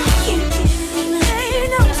around. I can't get enough. Ain't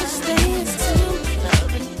no such thing as too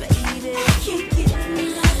loving, baby. I can't get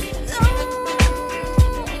enough.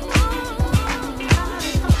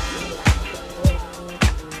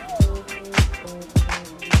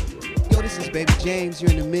 Yo, this is Baby James.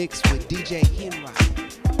 You're in the mix with DJ Henry.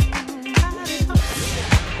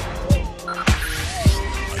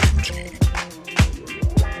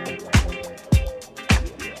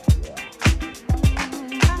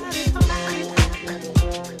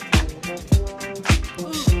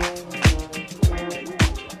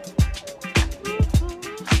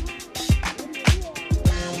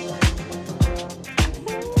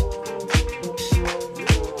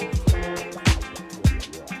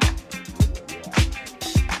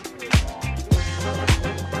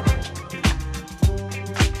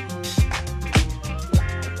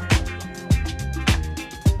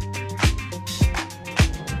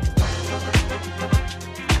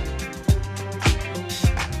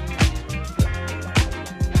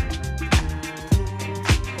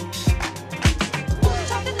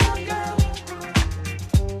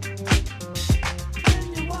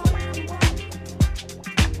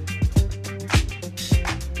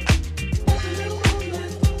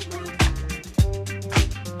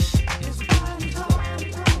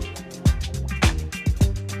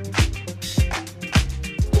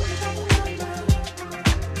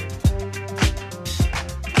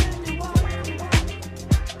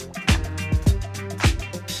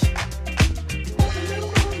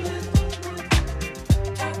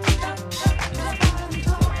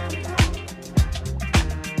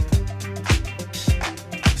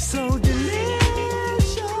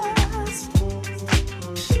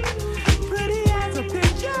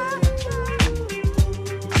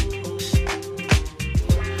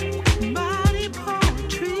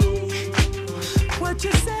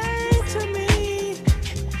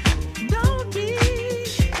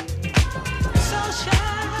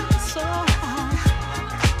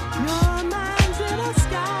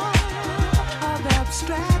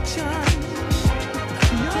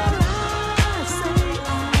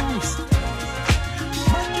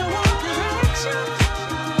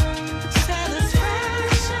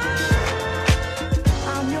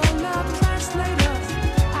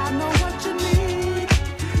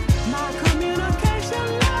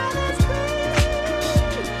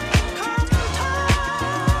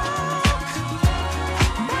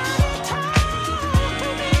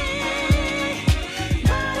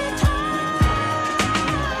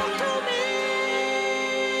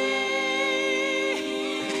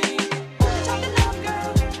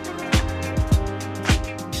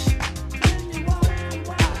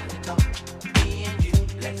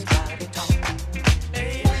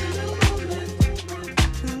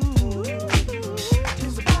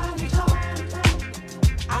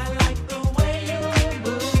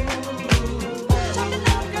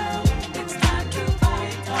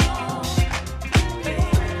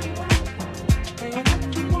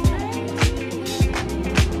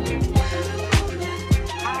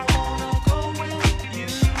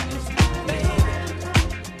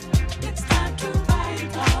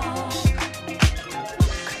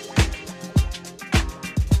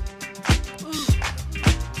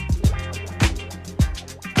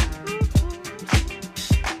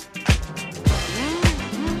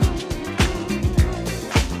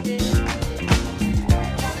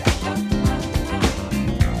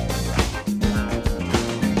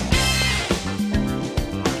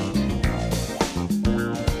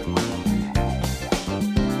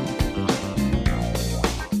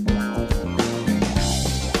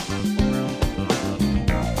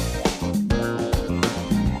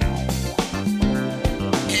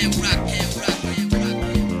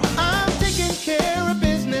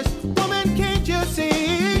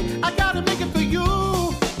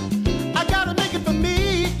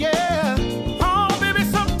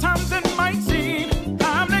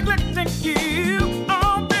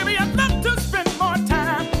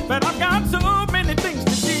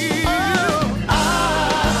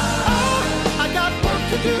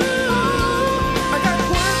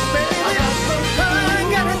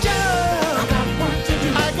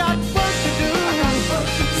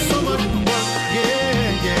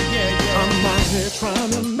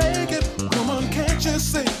 to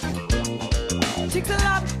say. Takes a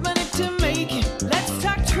lot of money to make it. Let's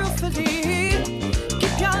talk truthfully.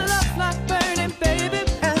 Keep your love like burning, baby.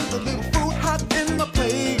 And the little food hot in the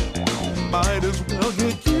plate. Might as well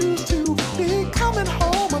get used to me coming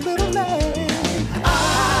home a little late. I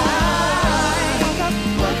got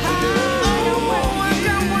work to do. I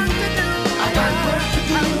got work to do. I got work to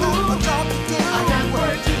do. A job to do. I got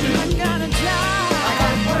work to do. I got a job. I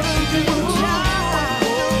got work to do.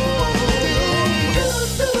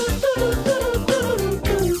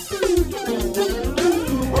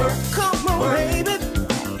 Work, come on, baby.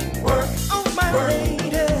 Work on my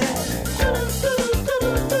lady.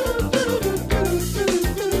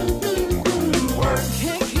 Work,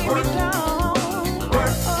 Can't keep me down.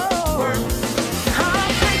 work, work.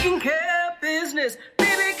 I'm taking care of business.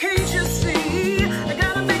 Baby, can't you see? I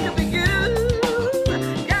gotta make it for you.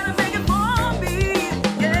 Gotta make it for me.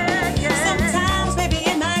 Yeah, yeah. Sometimes, baby,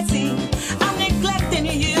 it might seem I'm neglecting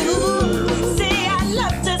you. See, I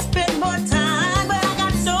love to spend more time, but I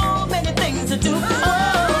got so many things to do.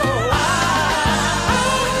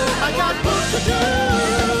 I got work to do.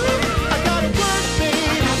 I gotta work,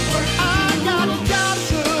 baby. I got a job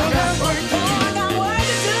to do. I got work to do. I got work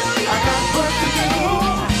to do. I got work to do.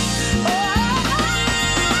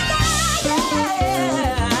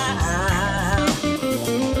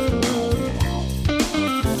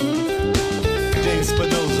 James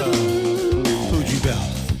Spinoza, Fuji Bell.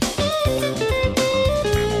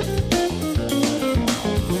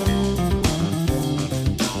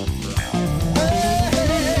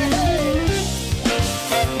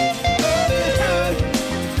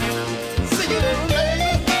 Sing it,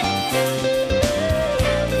 baby.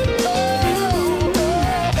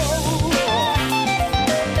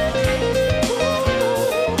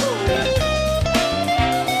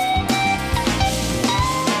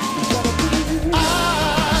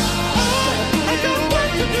 I got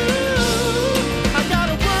work to do. I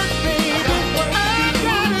gotta work, baby. I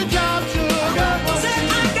got a job to do. I got work to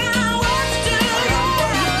do. I got work to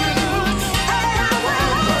do.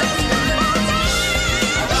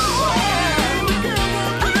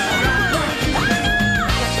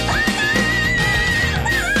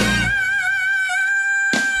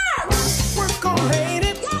 Work on,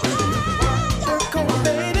 lady. Work on,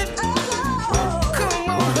 lady. Come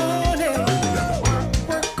on, honey.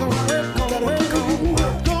 Work on, work on, work on.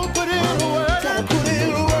 Go put in the work. Put in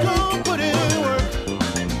the work. Go put in the work.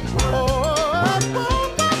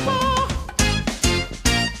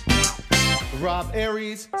 Rob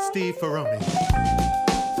Aries, Steve Ferroni.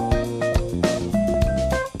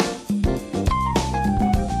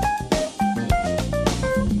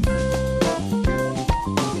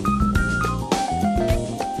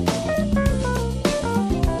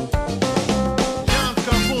 John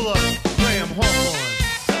Carbula, Graham Hawthorne.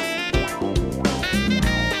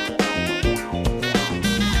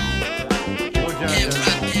 Or John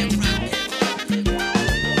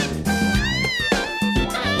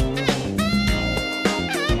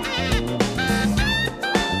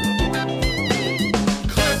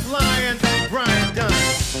Cliff Lyons, Brian Dunn.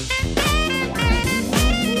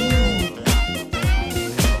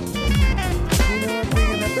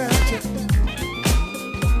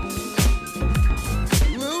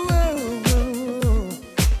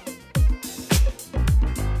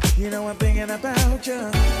 You know I'm thinking about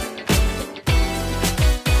you.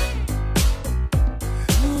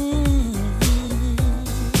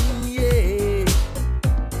 Yeah.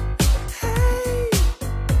 Hey,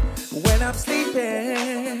 when I'm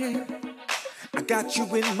sleeping, I got you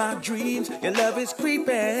in my dreams. Your love is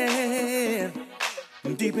creeping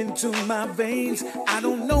deep into my veins. I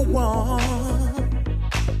don't know what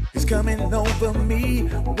is coming over me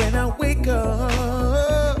when I wake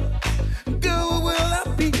up. Girl, will I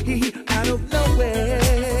be out of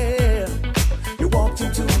nowhere? You walked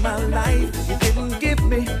into my life, you didn't give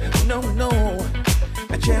me, no,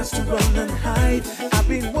 a chance to run and hide. I've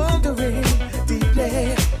been wondering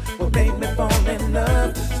deeply what made me fall in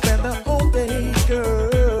love. Spend the whole day,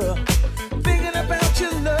 girl, thinking about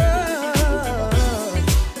your love.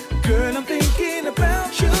 Girl, I'm thinking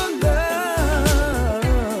about your love.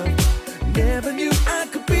 Never knew I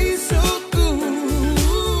could be so good.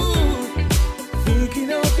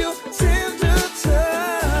 Thinking of your tender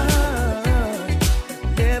touch.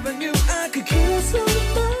 Never knew I could kiss so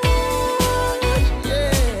much.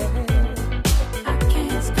 Yeah. I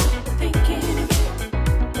can't stop thinking of you.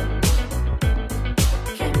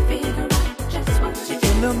 Can't figure out just what you do.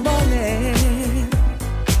 In the morning,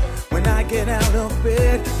 when I get out of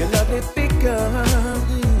bed, your lovely figure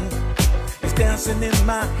is dancing in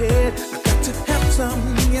my head. I got to have some,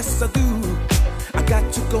 yes I do. I got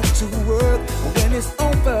to go to work when it's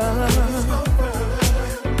over.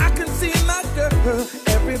 I can see my girl,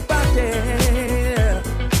 everybody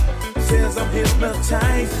says I'm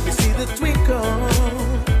hypnotized. You see the twinkle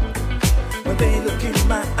when they look in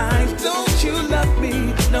my eyes. Don't you love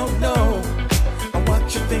me? No, no. And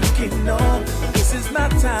what you thinking of? This is my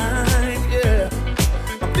time, yeah.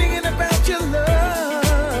 I'm thinking about your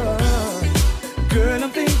love. Girl,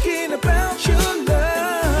 I'm thinking about your love.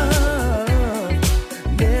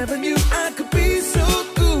 Never knew I could be so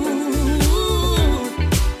good.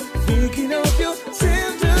 Thinking of your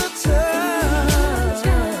tender touch.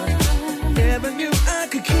 Never knew I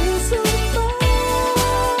could kiss so long.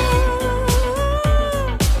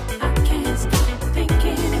 I can't stop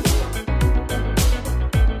thinking of you.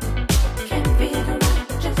 Can't figure out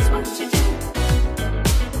just what you do.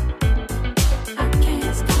 I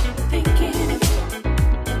can't stop thinking of you.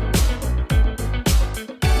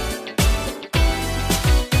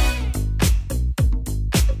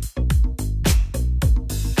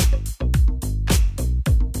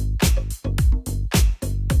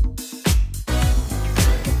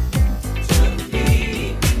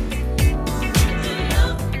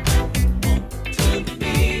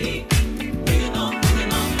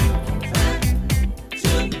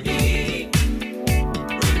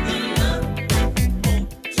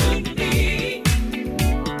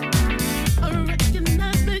 I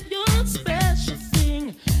recognize that you're a special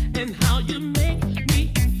thing and how you make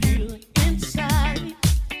me feel inside.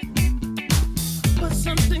 But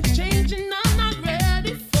something's changing, I'm not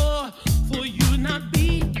ready for you not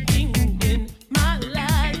being in my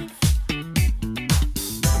life.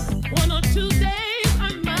 1 or 2 days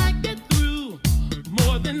I might get through.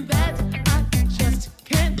 More than that, I just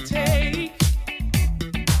can't take.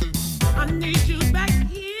 I need you back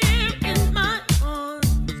here in my arms.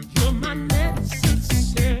 You're my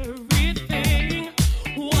necessary thing.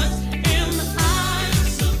 What am I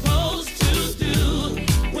supposed to do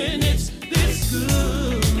when it's this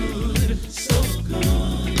good, so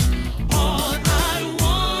good? All I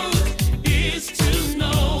want is to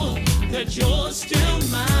know that you're still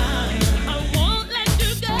mine. I won't let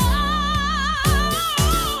you go.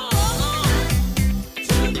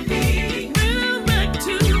 To me, bring it back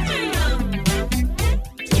to me.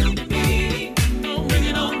 To me, don't bring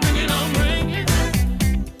it on, bring it on, bring it.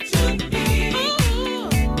 To me, ooh,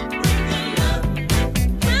 bring the love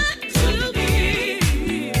back to me.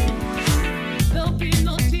 There'll be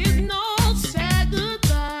no tears, no sad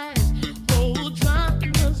goodbyes. Oh,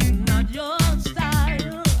 drama's not your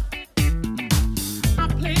style. I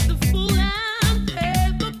played the fool and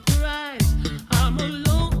paid the price. I'm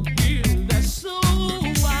alone here, that's so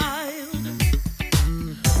wild.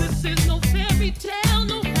 This is no fairy tale,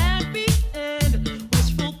 no happy end.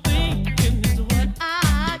 Wishful thinking is what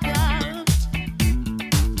I got.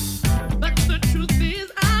 But the truth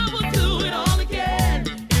is, I will do it all again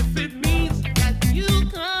if it means that you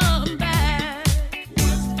come back.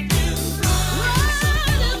 What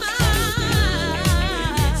am I?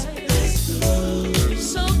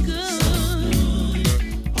 So good.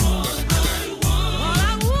 All I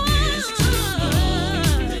want is to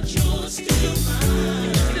know that you're still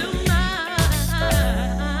mine. Still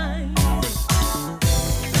mine.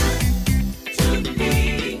 To me,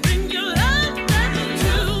 bring your love back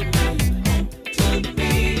to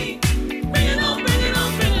me. Bring it on, bring it on,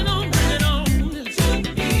 bring it on, bring it on. To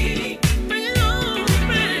me, bring it on,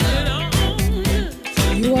 bring it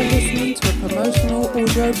on. You are listening to a promotional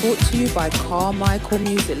audio brought to you by Carmichael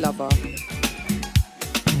Music Lover.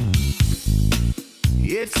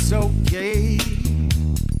 It's okay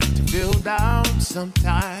to feel down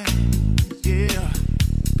sometimes, yeah.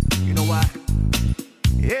 You know why?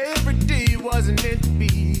 Every day wasn't meant to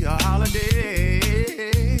be a holiday.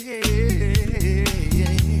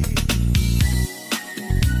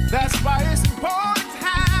 That's why it's important to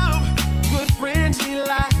have good friends in your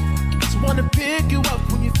life. Just wanna pick you up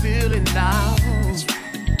when you're feeling down.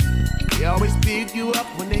 They always pick you up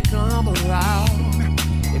when they come around.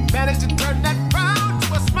 They manage to turn that frown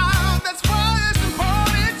to a smile. That's why it's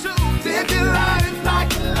important to live your life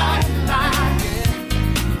like a lifeline.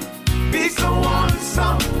 Be someone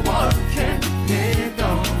can depend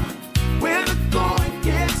on. When the going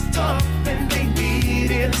gets tough and they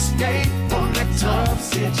need an escape from that tough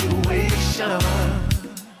situation.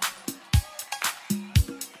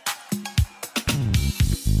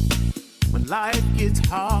 When life gets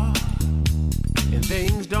hard and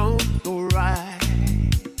things don't go right,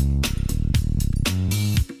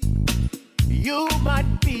 you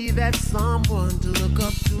might be that someone to look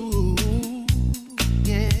up to.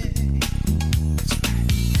 Yeah.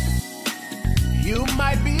 You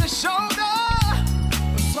might be a shoulder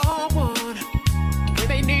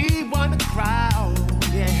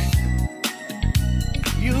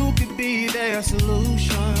a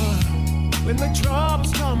solution when the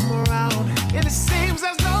troubles come around, and it seems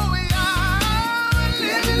as though we are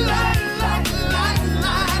living life,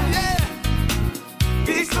 yeah.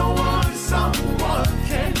 Be someone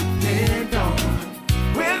can depend on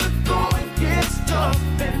when the going gets tough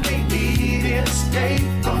and they need an escape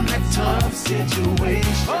from that tough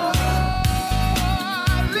situation. Oh,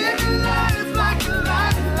 living life like a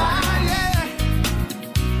lifeline, yeah.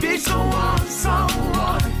 Be someone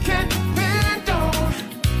can depend on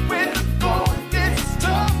when the going gets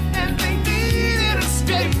tough and they need an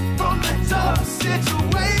escape from that tough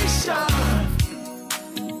situation.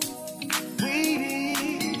 We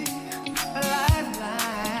need a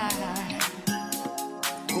lifeline.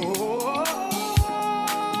 Oh,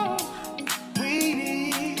 we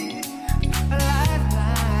need a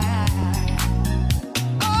lifeline.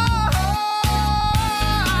 Oh,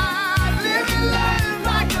 living life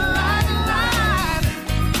like a lifeline.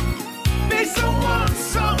 Be someone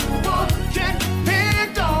can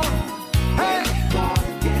depend on. Hey, God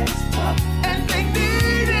gets tough, and they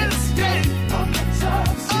need an escape from the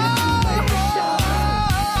tough situation.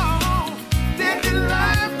 Oh, living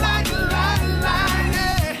life like a lifeline,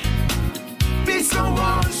 yeah. Be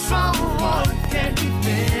someone can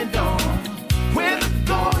depend on. When the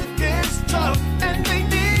going gets tough, and they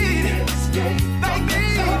need an escape from the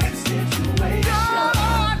tough situation.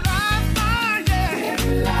 God, lifeline, yeah.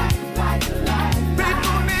 Living life like a lifeline.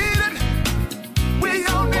 People need it. We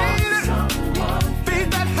all need it. Be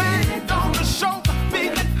that hand on the shoulder. Be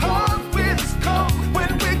that hug when it's cold.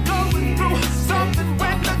 When we're going through something.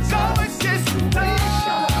 When the going gets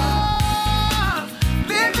tough.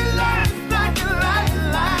 Living life like a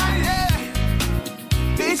lifeline, yeah.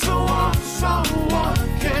 Be someone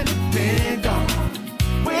can depend on.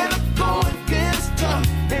 When the going gets tough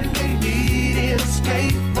and they need an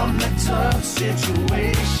escape from that tough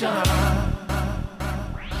situation.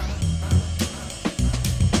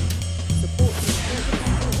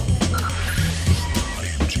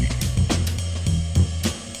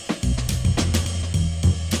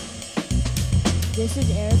 This is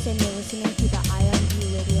Ayers, and you're listening to the IMG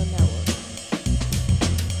Radio Network.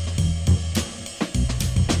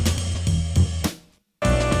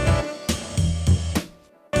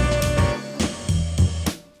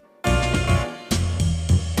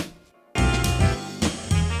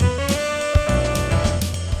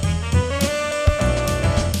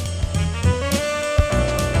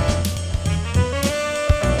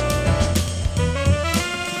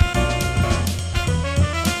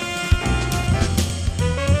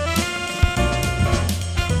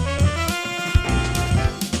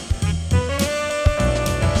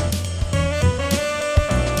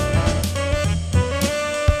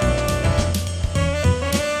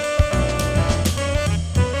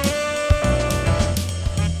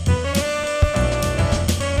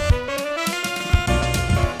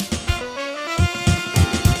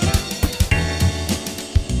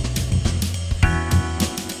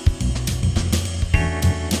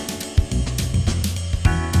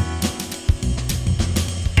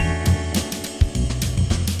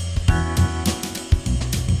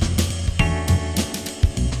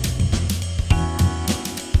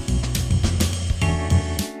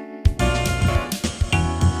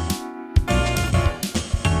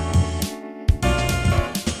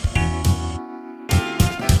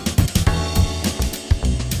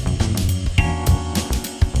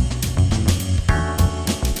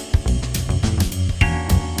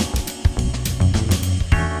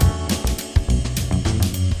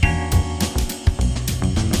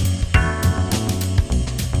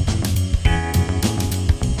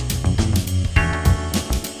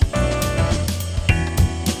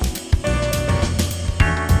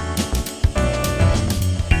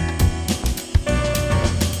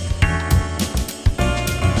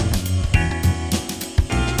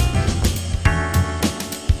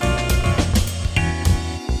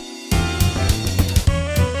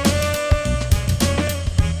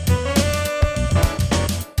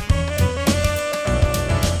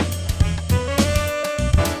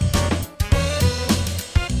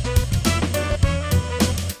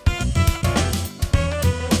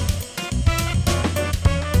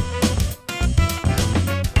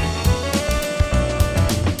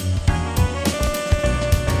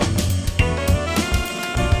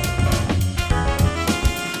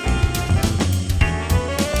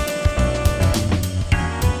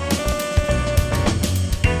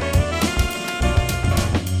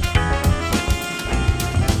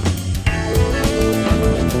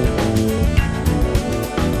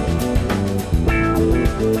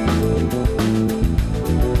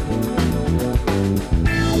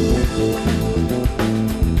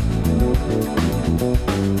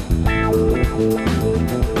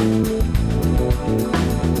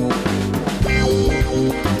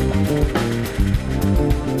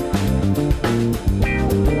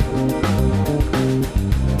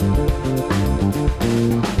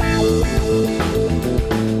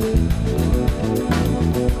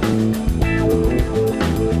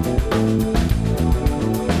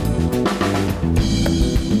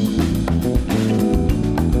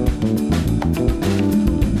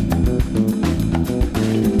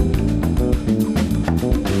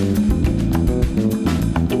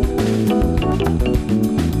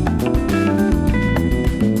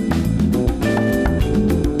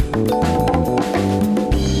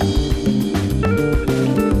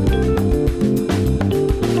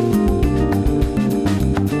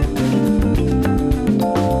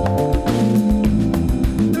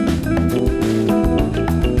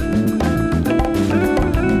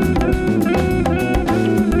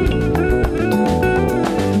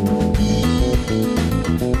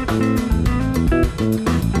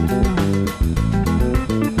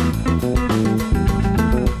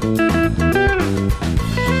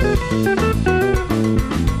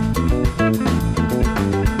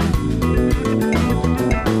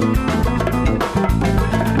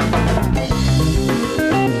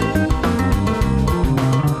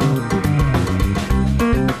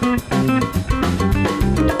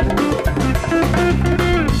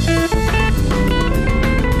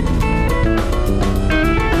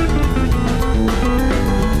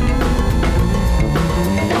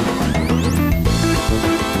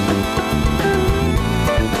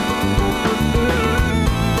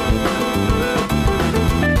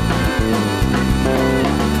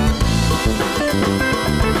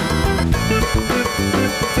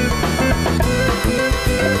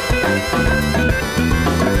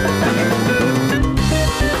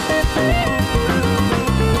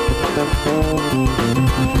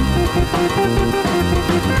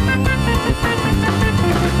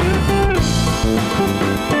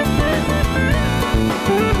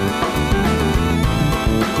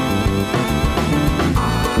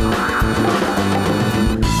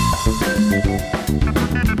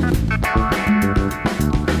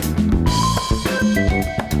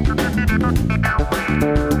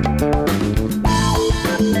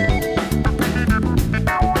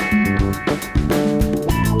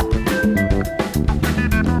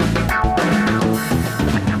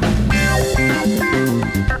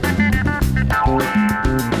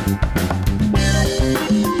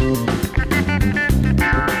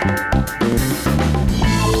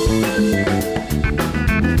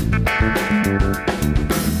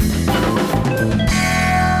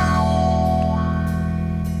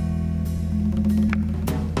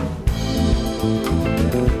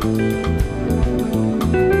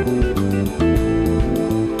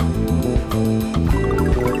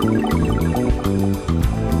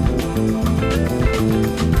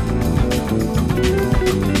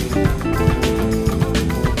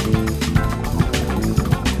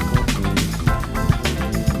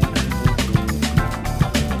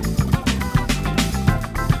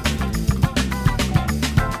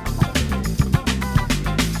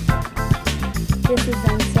 This is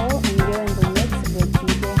Ansel, and you're in the mix with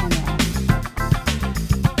DJ Henry.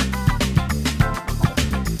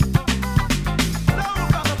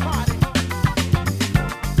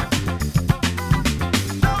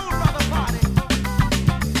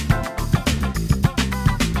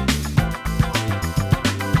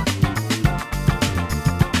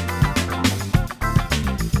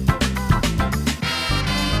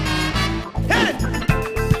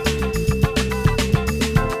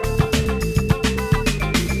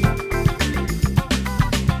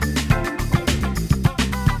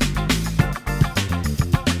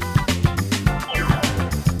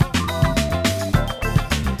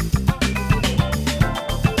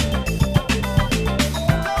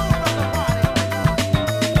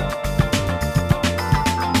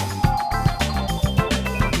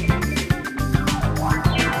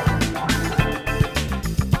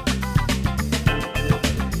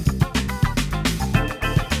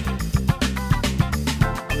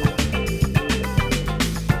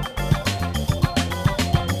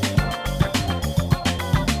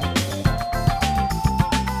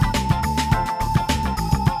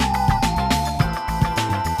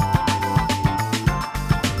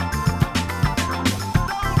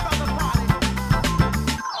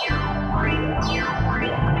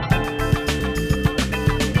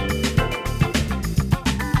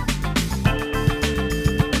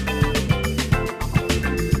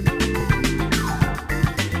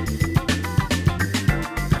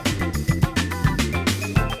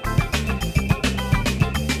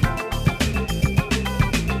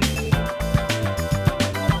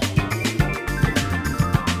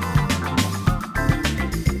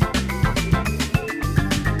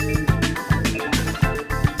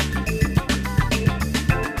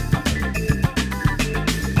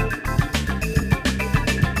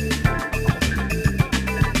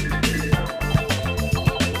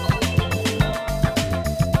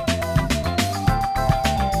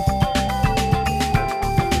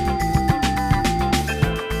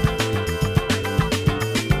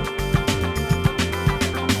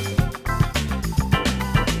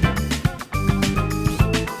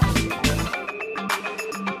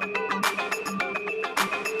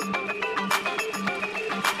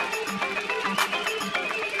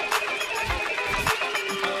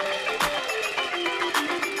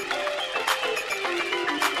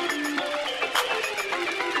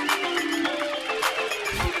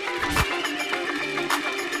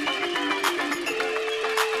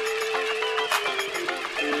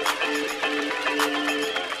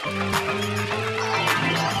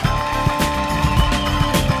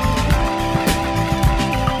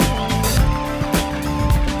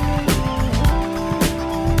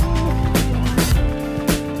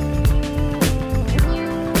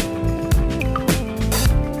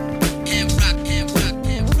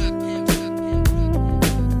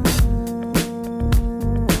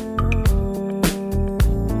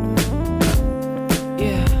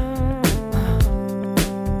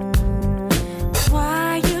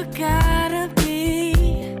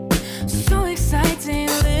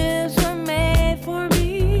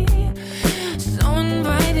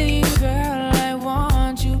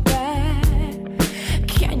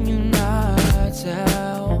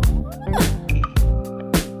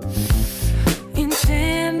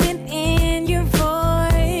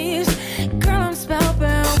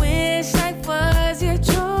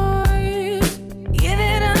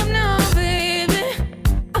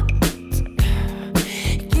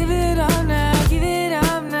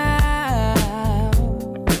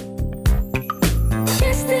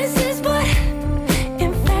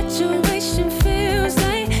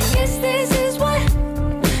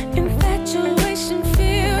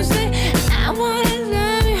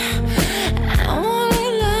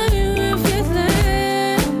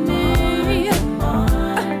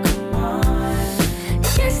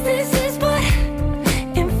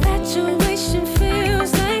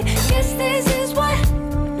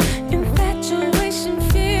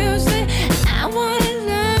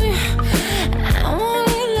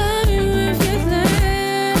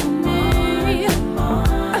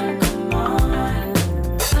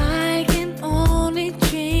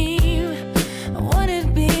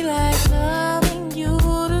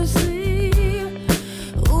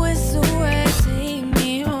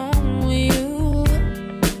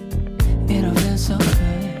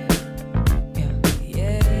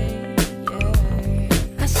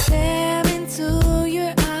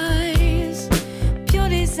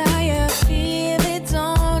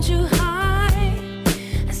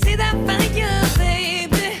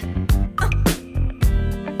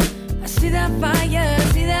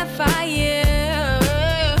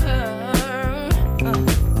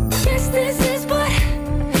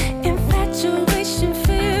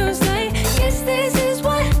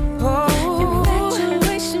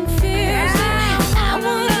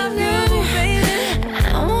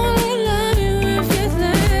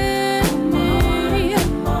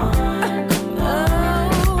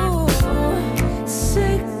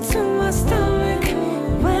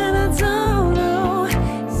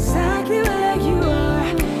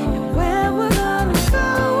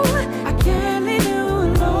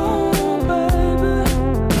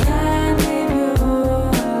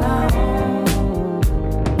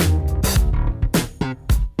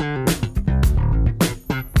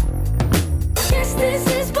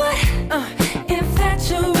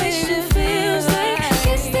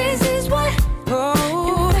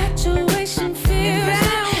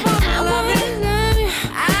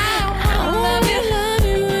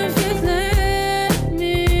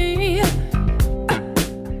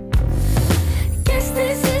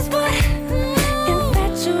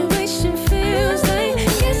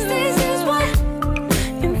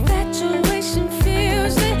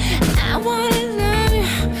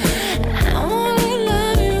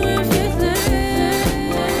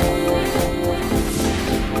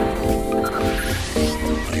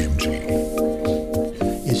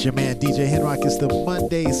 It's your man DJ Henrock. It's the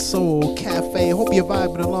Monday Soul Cafe. Hope you're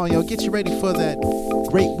vibing along, yo. Get you ready for that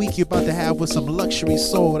great week you're about to have with some luxury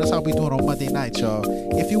soul. That's how we doing on Monday night, y'all.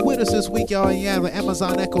 If you're with us this week, y'all, and you have an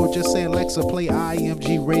Amazon Echo, just say Alexa, play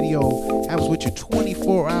IMG Radio. Happens with you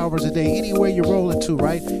 24 hours a day, anywhere you're rolling to,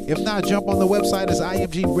 right? If not, jump on the website. It's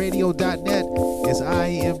imgradio.net. It's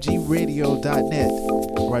imgradio.net.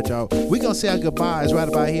 All right, y'all. We're going to say our goodbyes right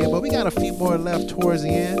about here, but we got a few more left towards the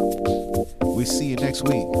end. We see you next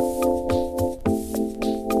week.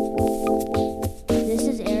 This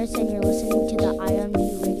is Ayers, and you're listening to the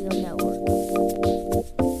IMG Radio Network.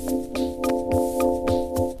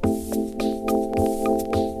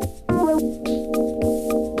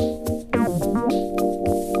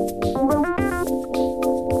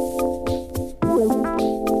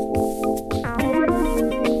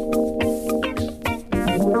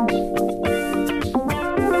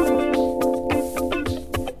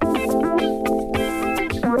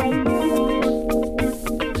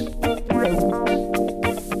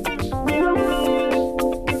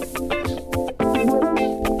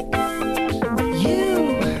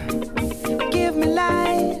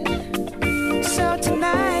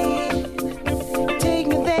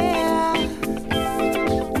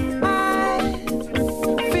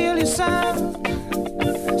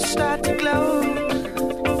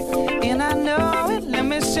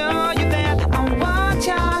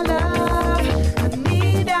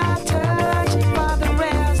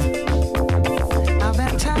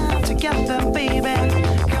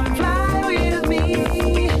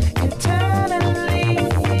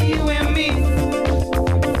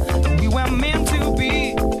 Meant to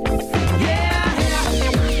be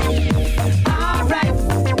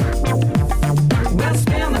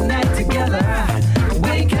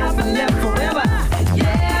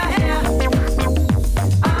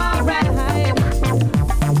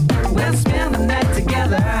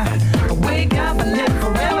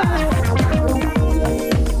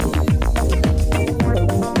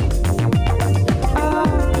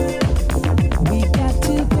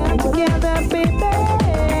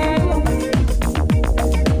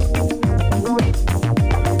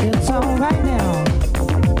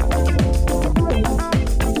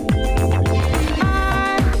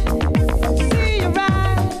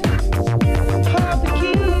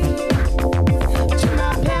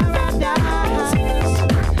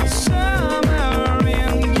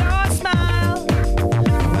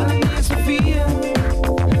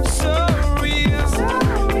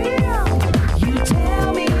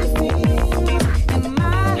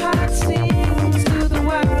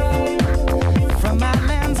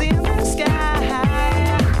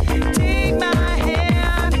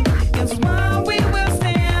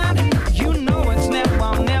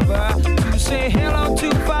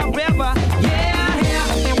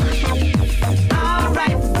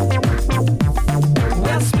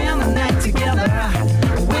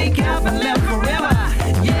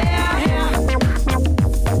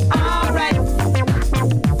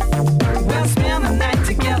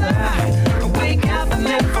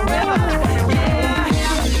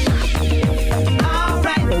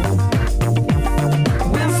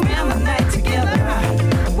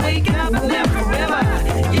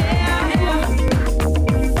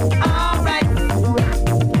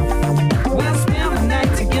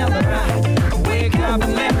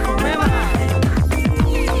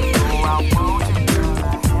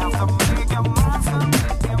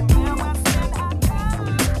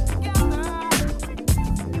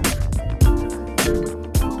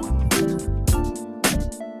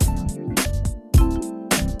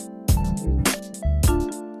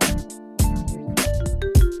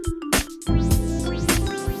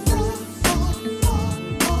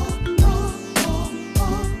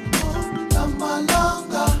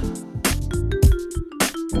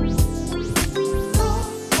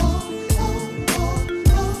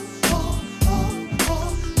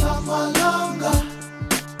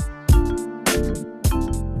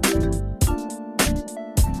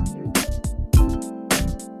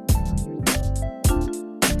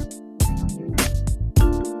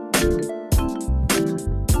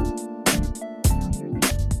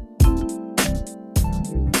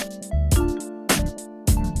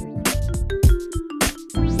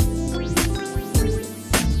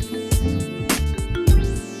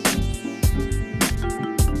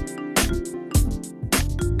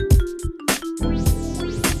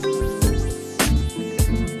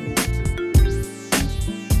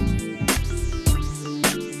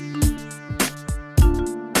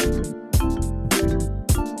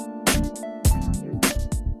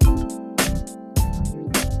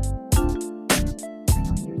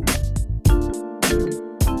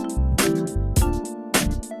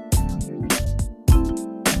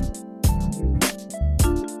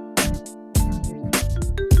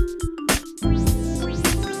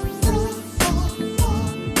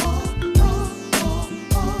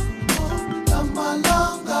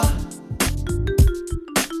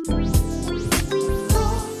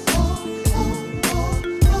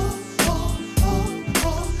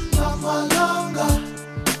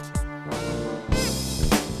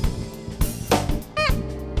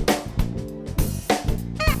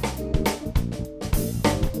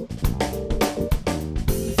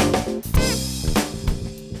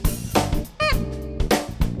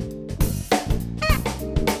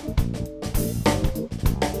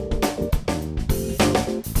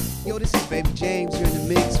Yo, this is Baby James. You're in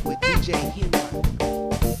the mix with DJ Henry.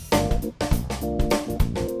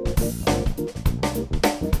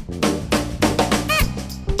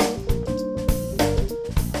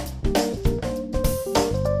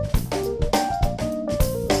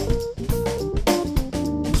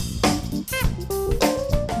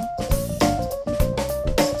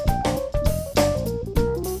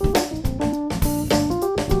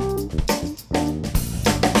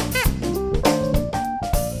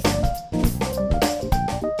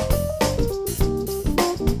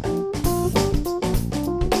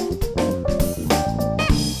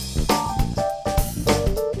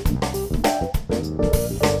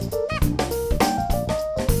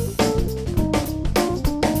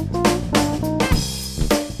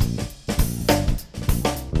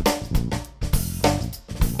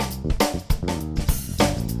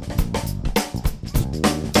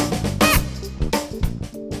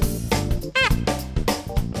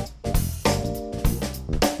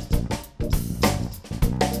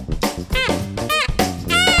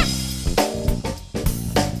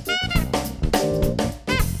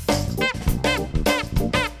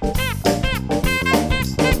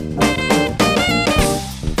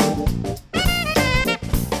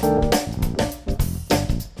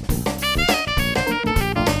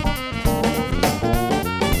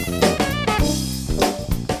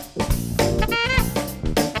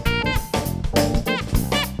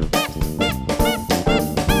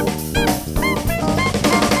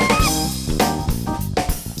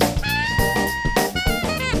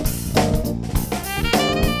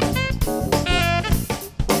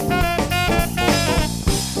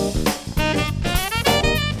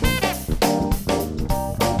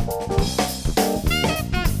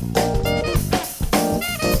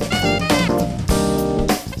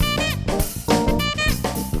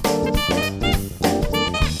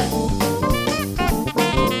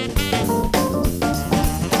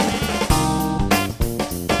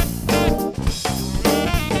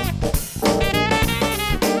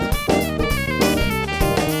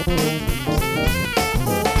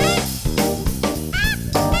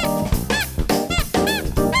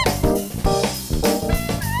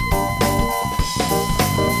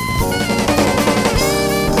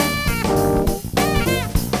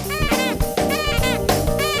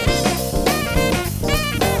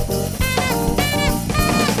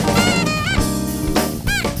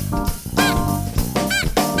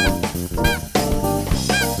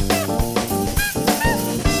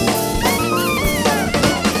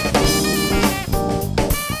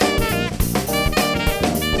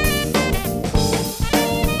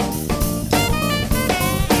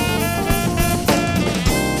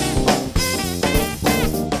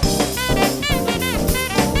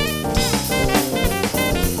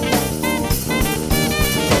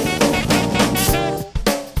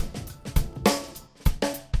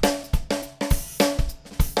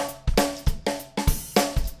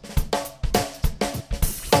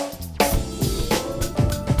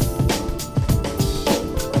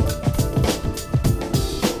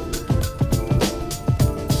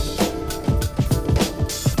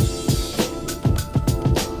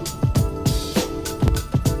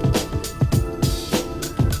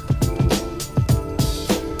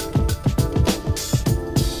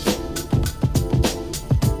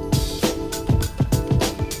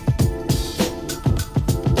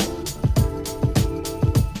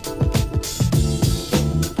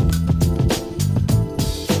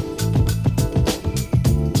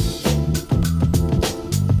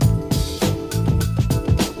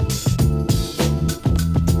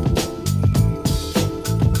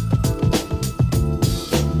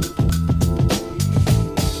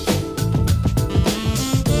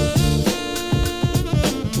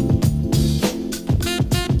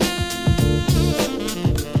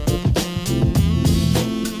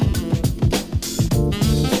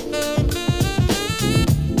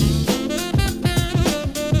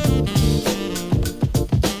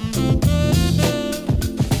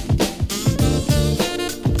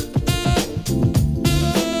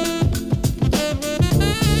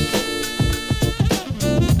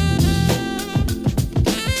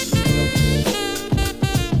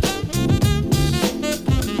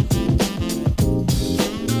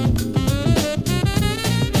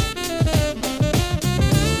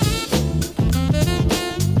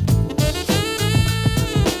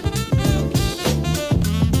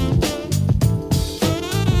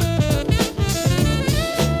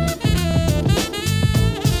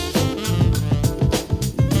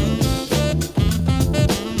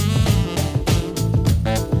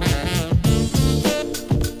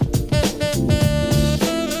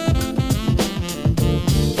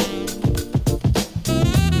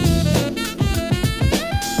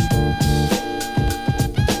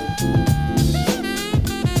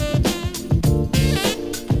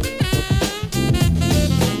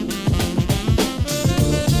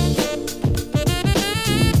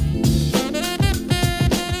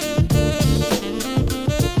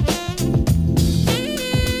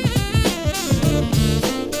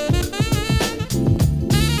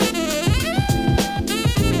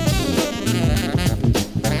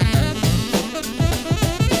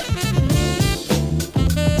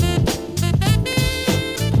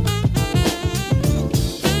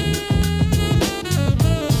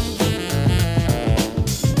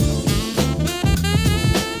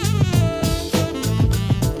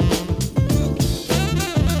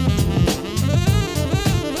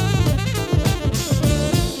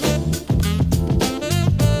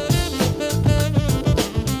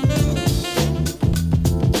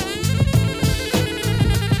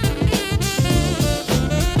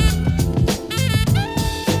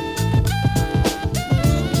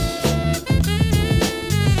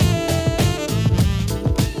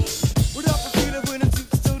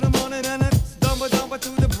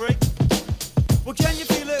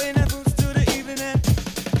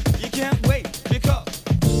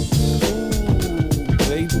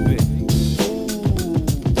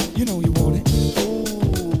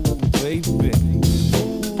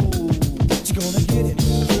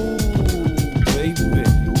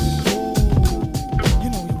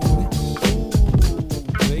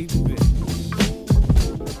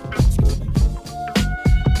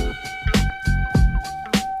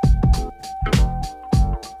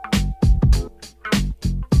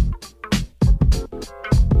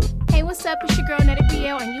 what's up? It's your girl Netta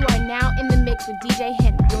Riel, and you are now in the mix with DJ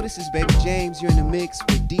Henry. Yo, this is Baby James. You're in the mix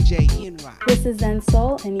with DJ Henry. This is Zen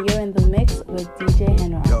Soul, and you're in the mix with DJ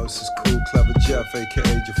Henry. Yo, this is Cool Clever Jeff,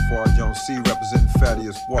 aka Jafar Jones C, representing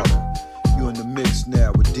Thaddeus Walker. You in the mix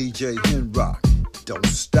now with DJ Henry. Don't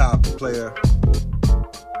stop, player.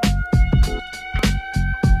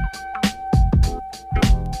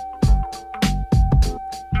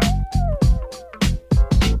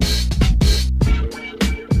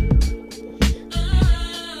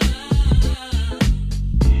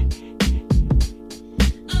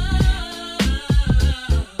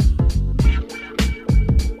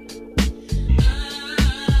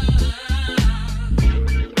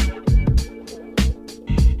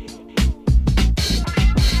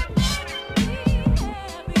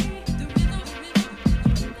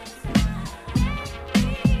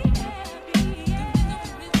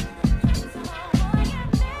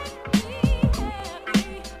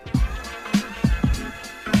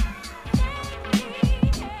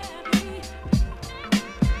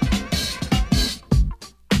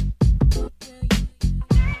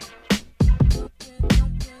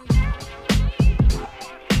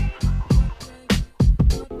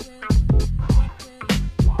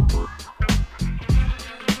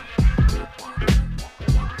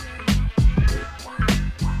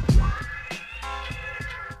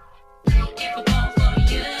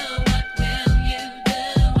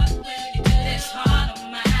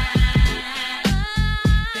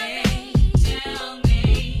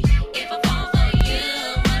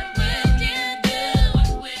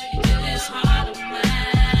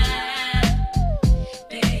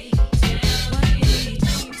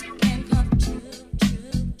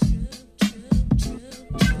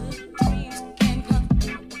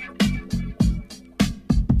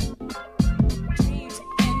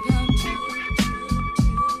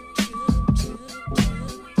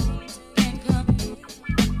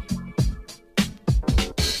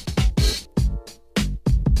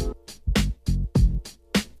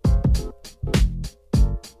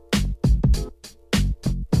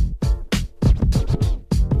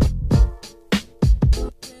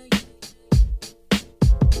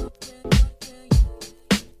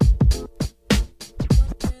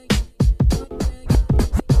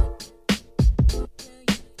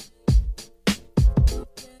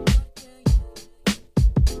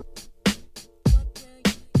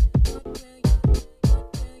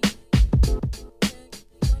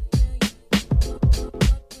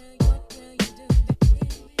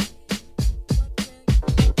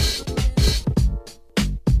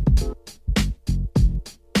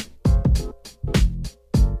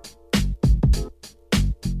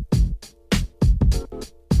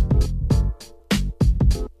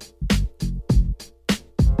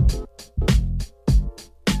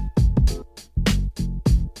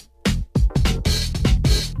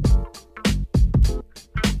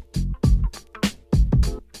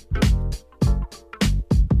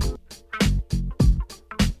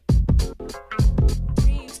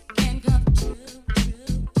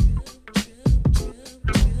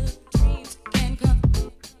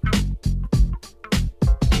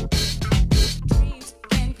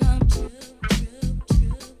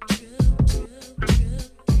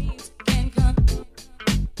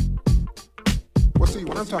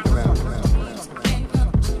 I'm talking about.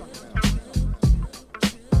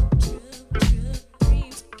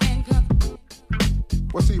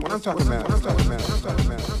 Well, see, what I'm talking about.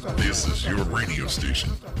 This is your radio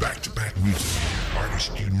station. Back-to-back music,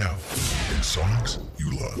 artists you know, and songs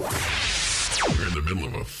you love. We're in the middle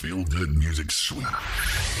of a feel-good music suite.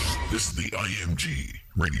 This is the IMG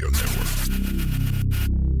Radio Network.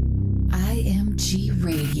 IMG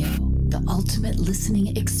Radio, the ultimate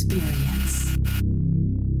listening experience.